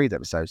Shooting the Breeze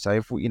episode. So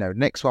if we,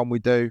 next one we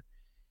do,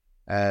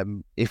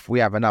 if we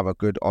have another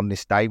good on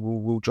this day,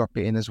 we'll drop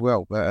it in as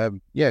well. But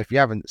yeah, if you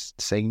haven't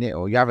seen it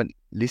or you haven't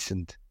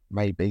listened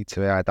maybe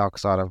to our Dark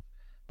Side of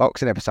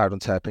Boxing episode on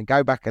Turpin,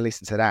 go back and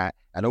listen to that,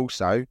 and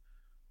also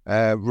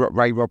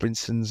Ray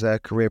Robinson's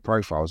career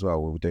profile as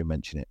well, where we do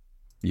mention it.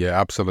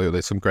 Yeah,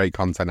 absolutely. Some great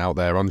content out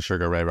there on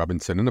Sugar Ray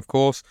Robinson. And of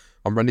course,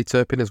 on Randy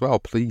Turpin as well.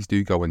 Please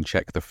do go and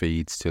check the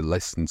feeds to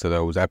listen to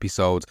those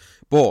episodes.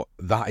 But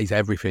that is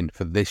everything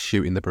for this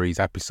Shooting the Breeze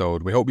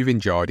episode. We hope you've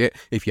enjoyed it.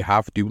 If you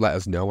have, do let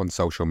us know on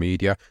social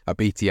media at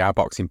BTR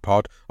Boxing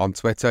Pod. On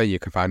Twitter, you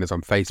can find us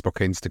on Facebook,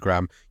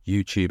 Instagram,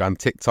 YouTube and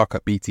TikTok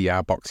at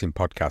BTR Boxing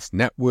Podcast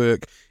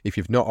Network. If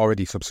you've not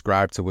already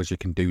subscribed to us, you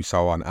can do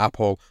so on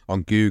Apple,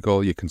 on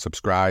Google, you can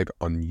subscribe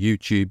on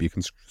YouTube, you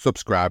can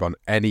subscribe on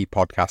any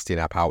podcasting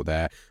app out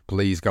there.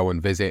 Please go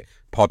and visit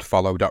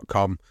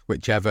podfollow.com,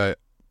 whichever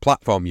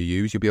platform you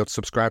use, you'll be able to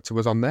subscribe to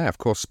us on there. Of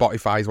course,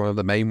 Spotify is one of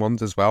the main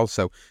ones as well,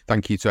 so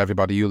thank you to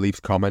everybody who leaves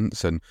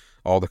comments and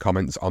all the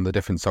comments on the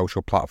different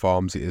social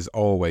platforms. It is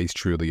always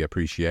truly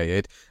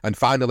appreciated. And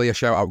finally, a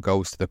shout out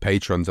goes to the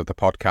patrons of the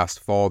podcast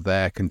for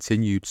their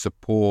continued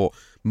support.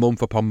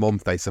 Month upon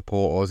month they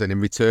support us, and in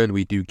return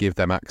we do give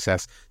them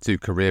access to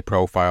career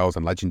profiles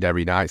and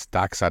legendary nights,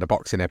 Dark Side of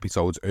Boxing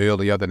episodes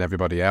earlier than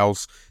everybody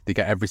else. They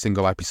get every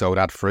single episode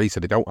ad free,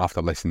 so they don't have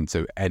to listen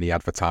to any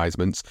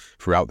advertisements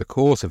throughout the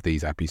course of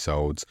these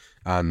episodes.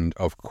 And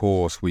of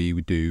course we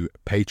do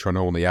Patreon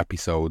only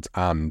episodes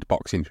and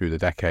Boxing Through the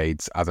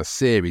Decades as a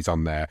series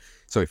on there.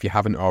 So if you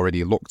haven't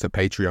already looked at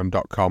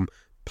patreon.com,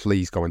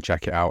 please go and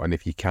check it out, and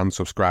if you can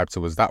subscribe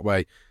to us that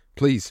way,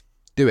 please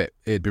do it.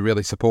 It'd be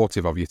really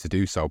supportive of you to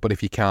do so. But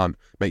if you can't,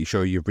 make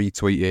sure you're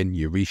retweeting,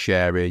 you're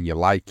resharing, you're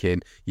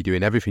liking, you're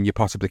doing everything you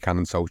possibly can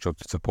on social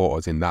to support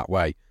us in that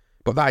way.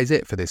 But that is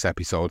it for this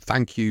episode.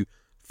 Thank you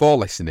for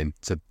listening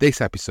to this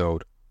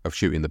episode of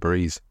Shooting the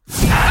Breeze. The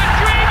dream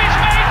is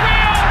made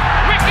real.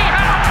 Ricky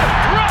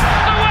Hatton rocks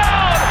the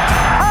world.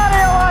 How do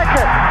you like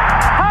it?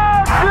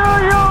 How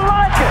do you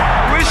like it?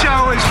 I wish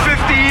I was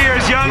 50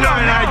 years younger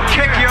and I'd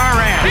kick your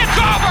ass. It's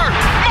over.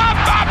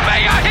 Mamma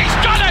Mia, he's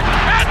done it.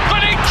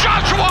 Anthony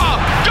Joshua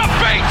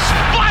defeats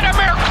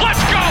Vladimir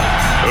Klitschko.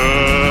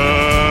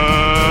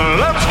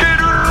 Let's get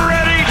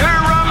ready to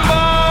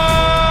rumble!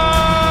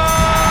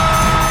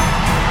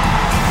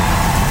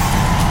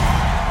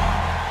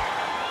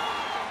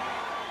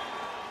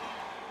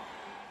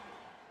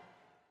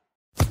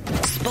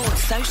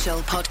 Sports Social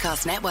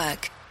Podcast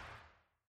Network.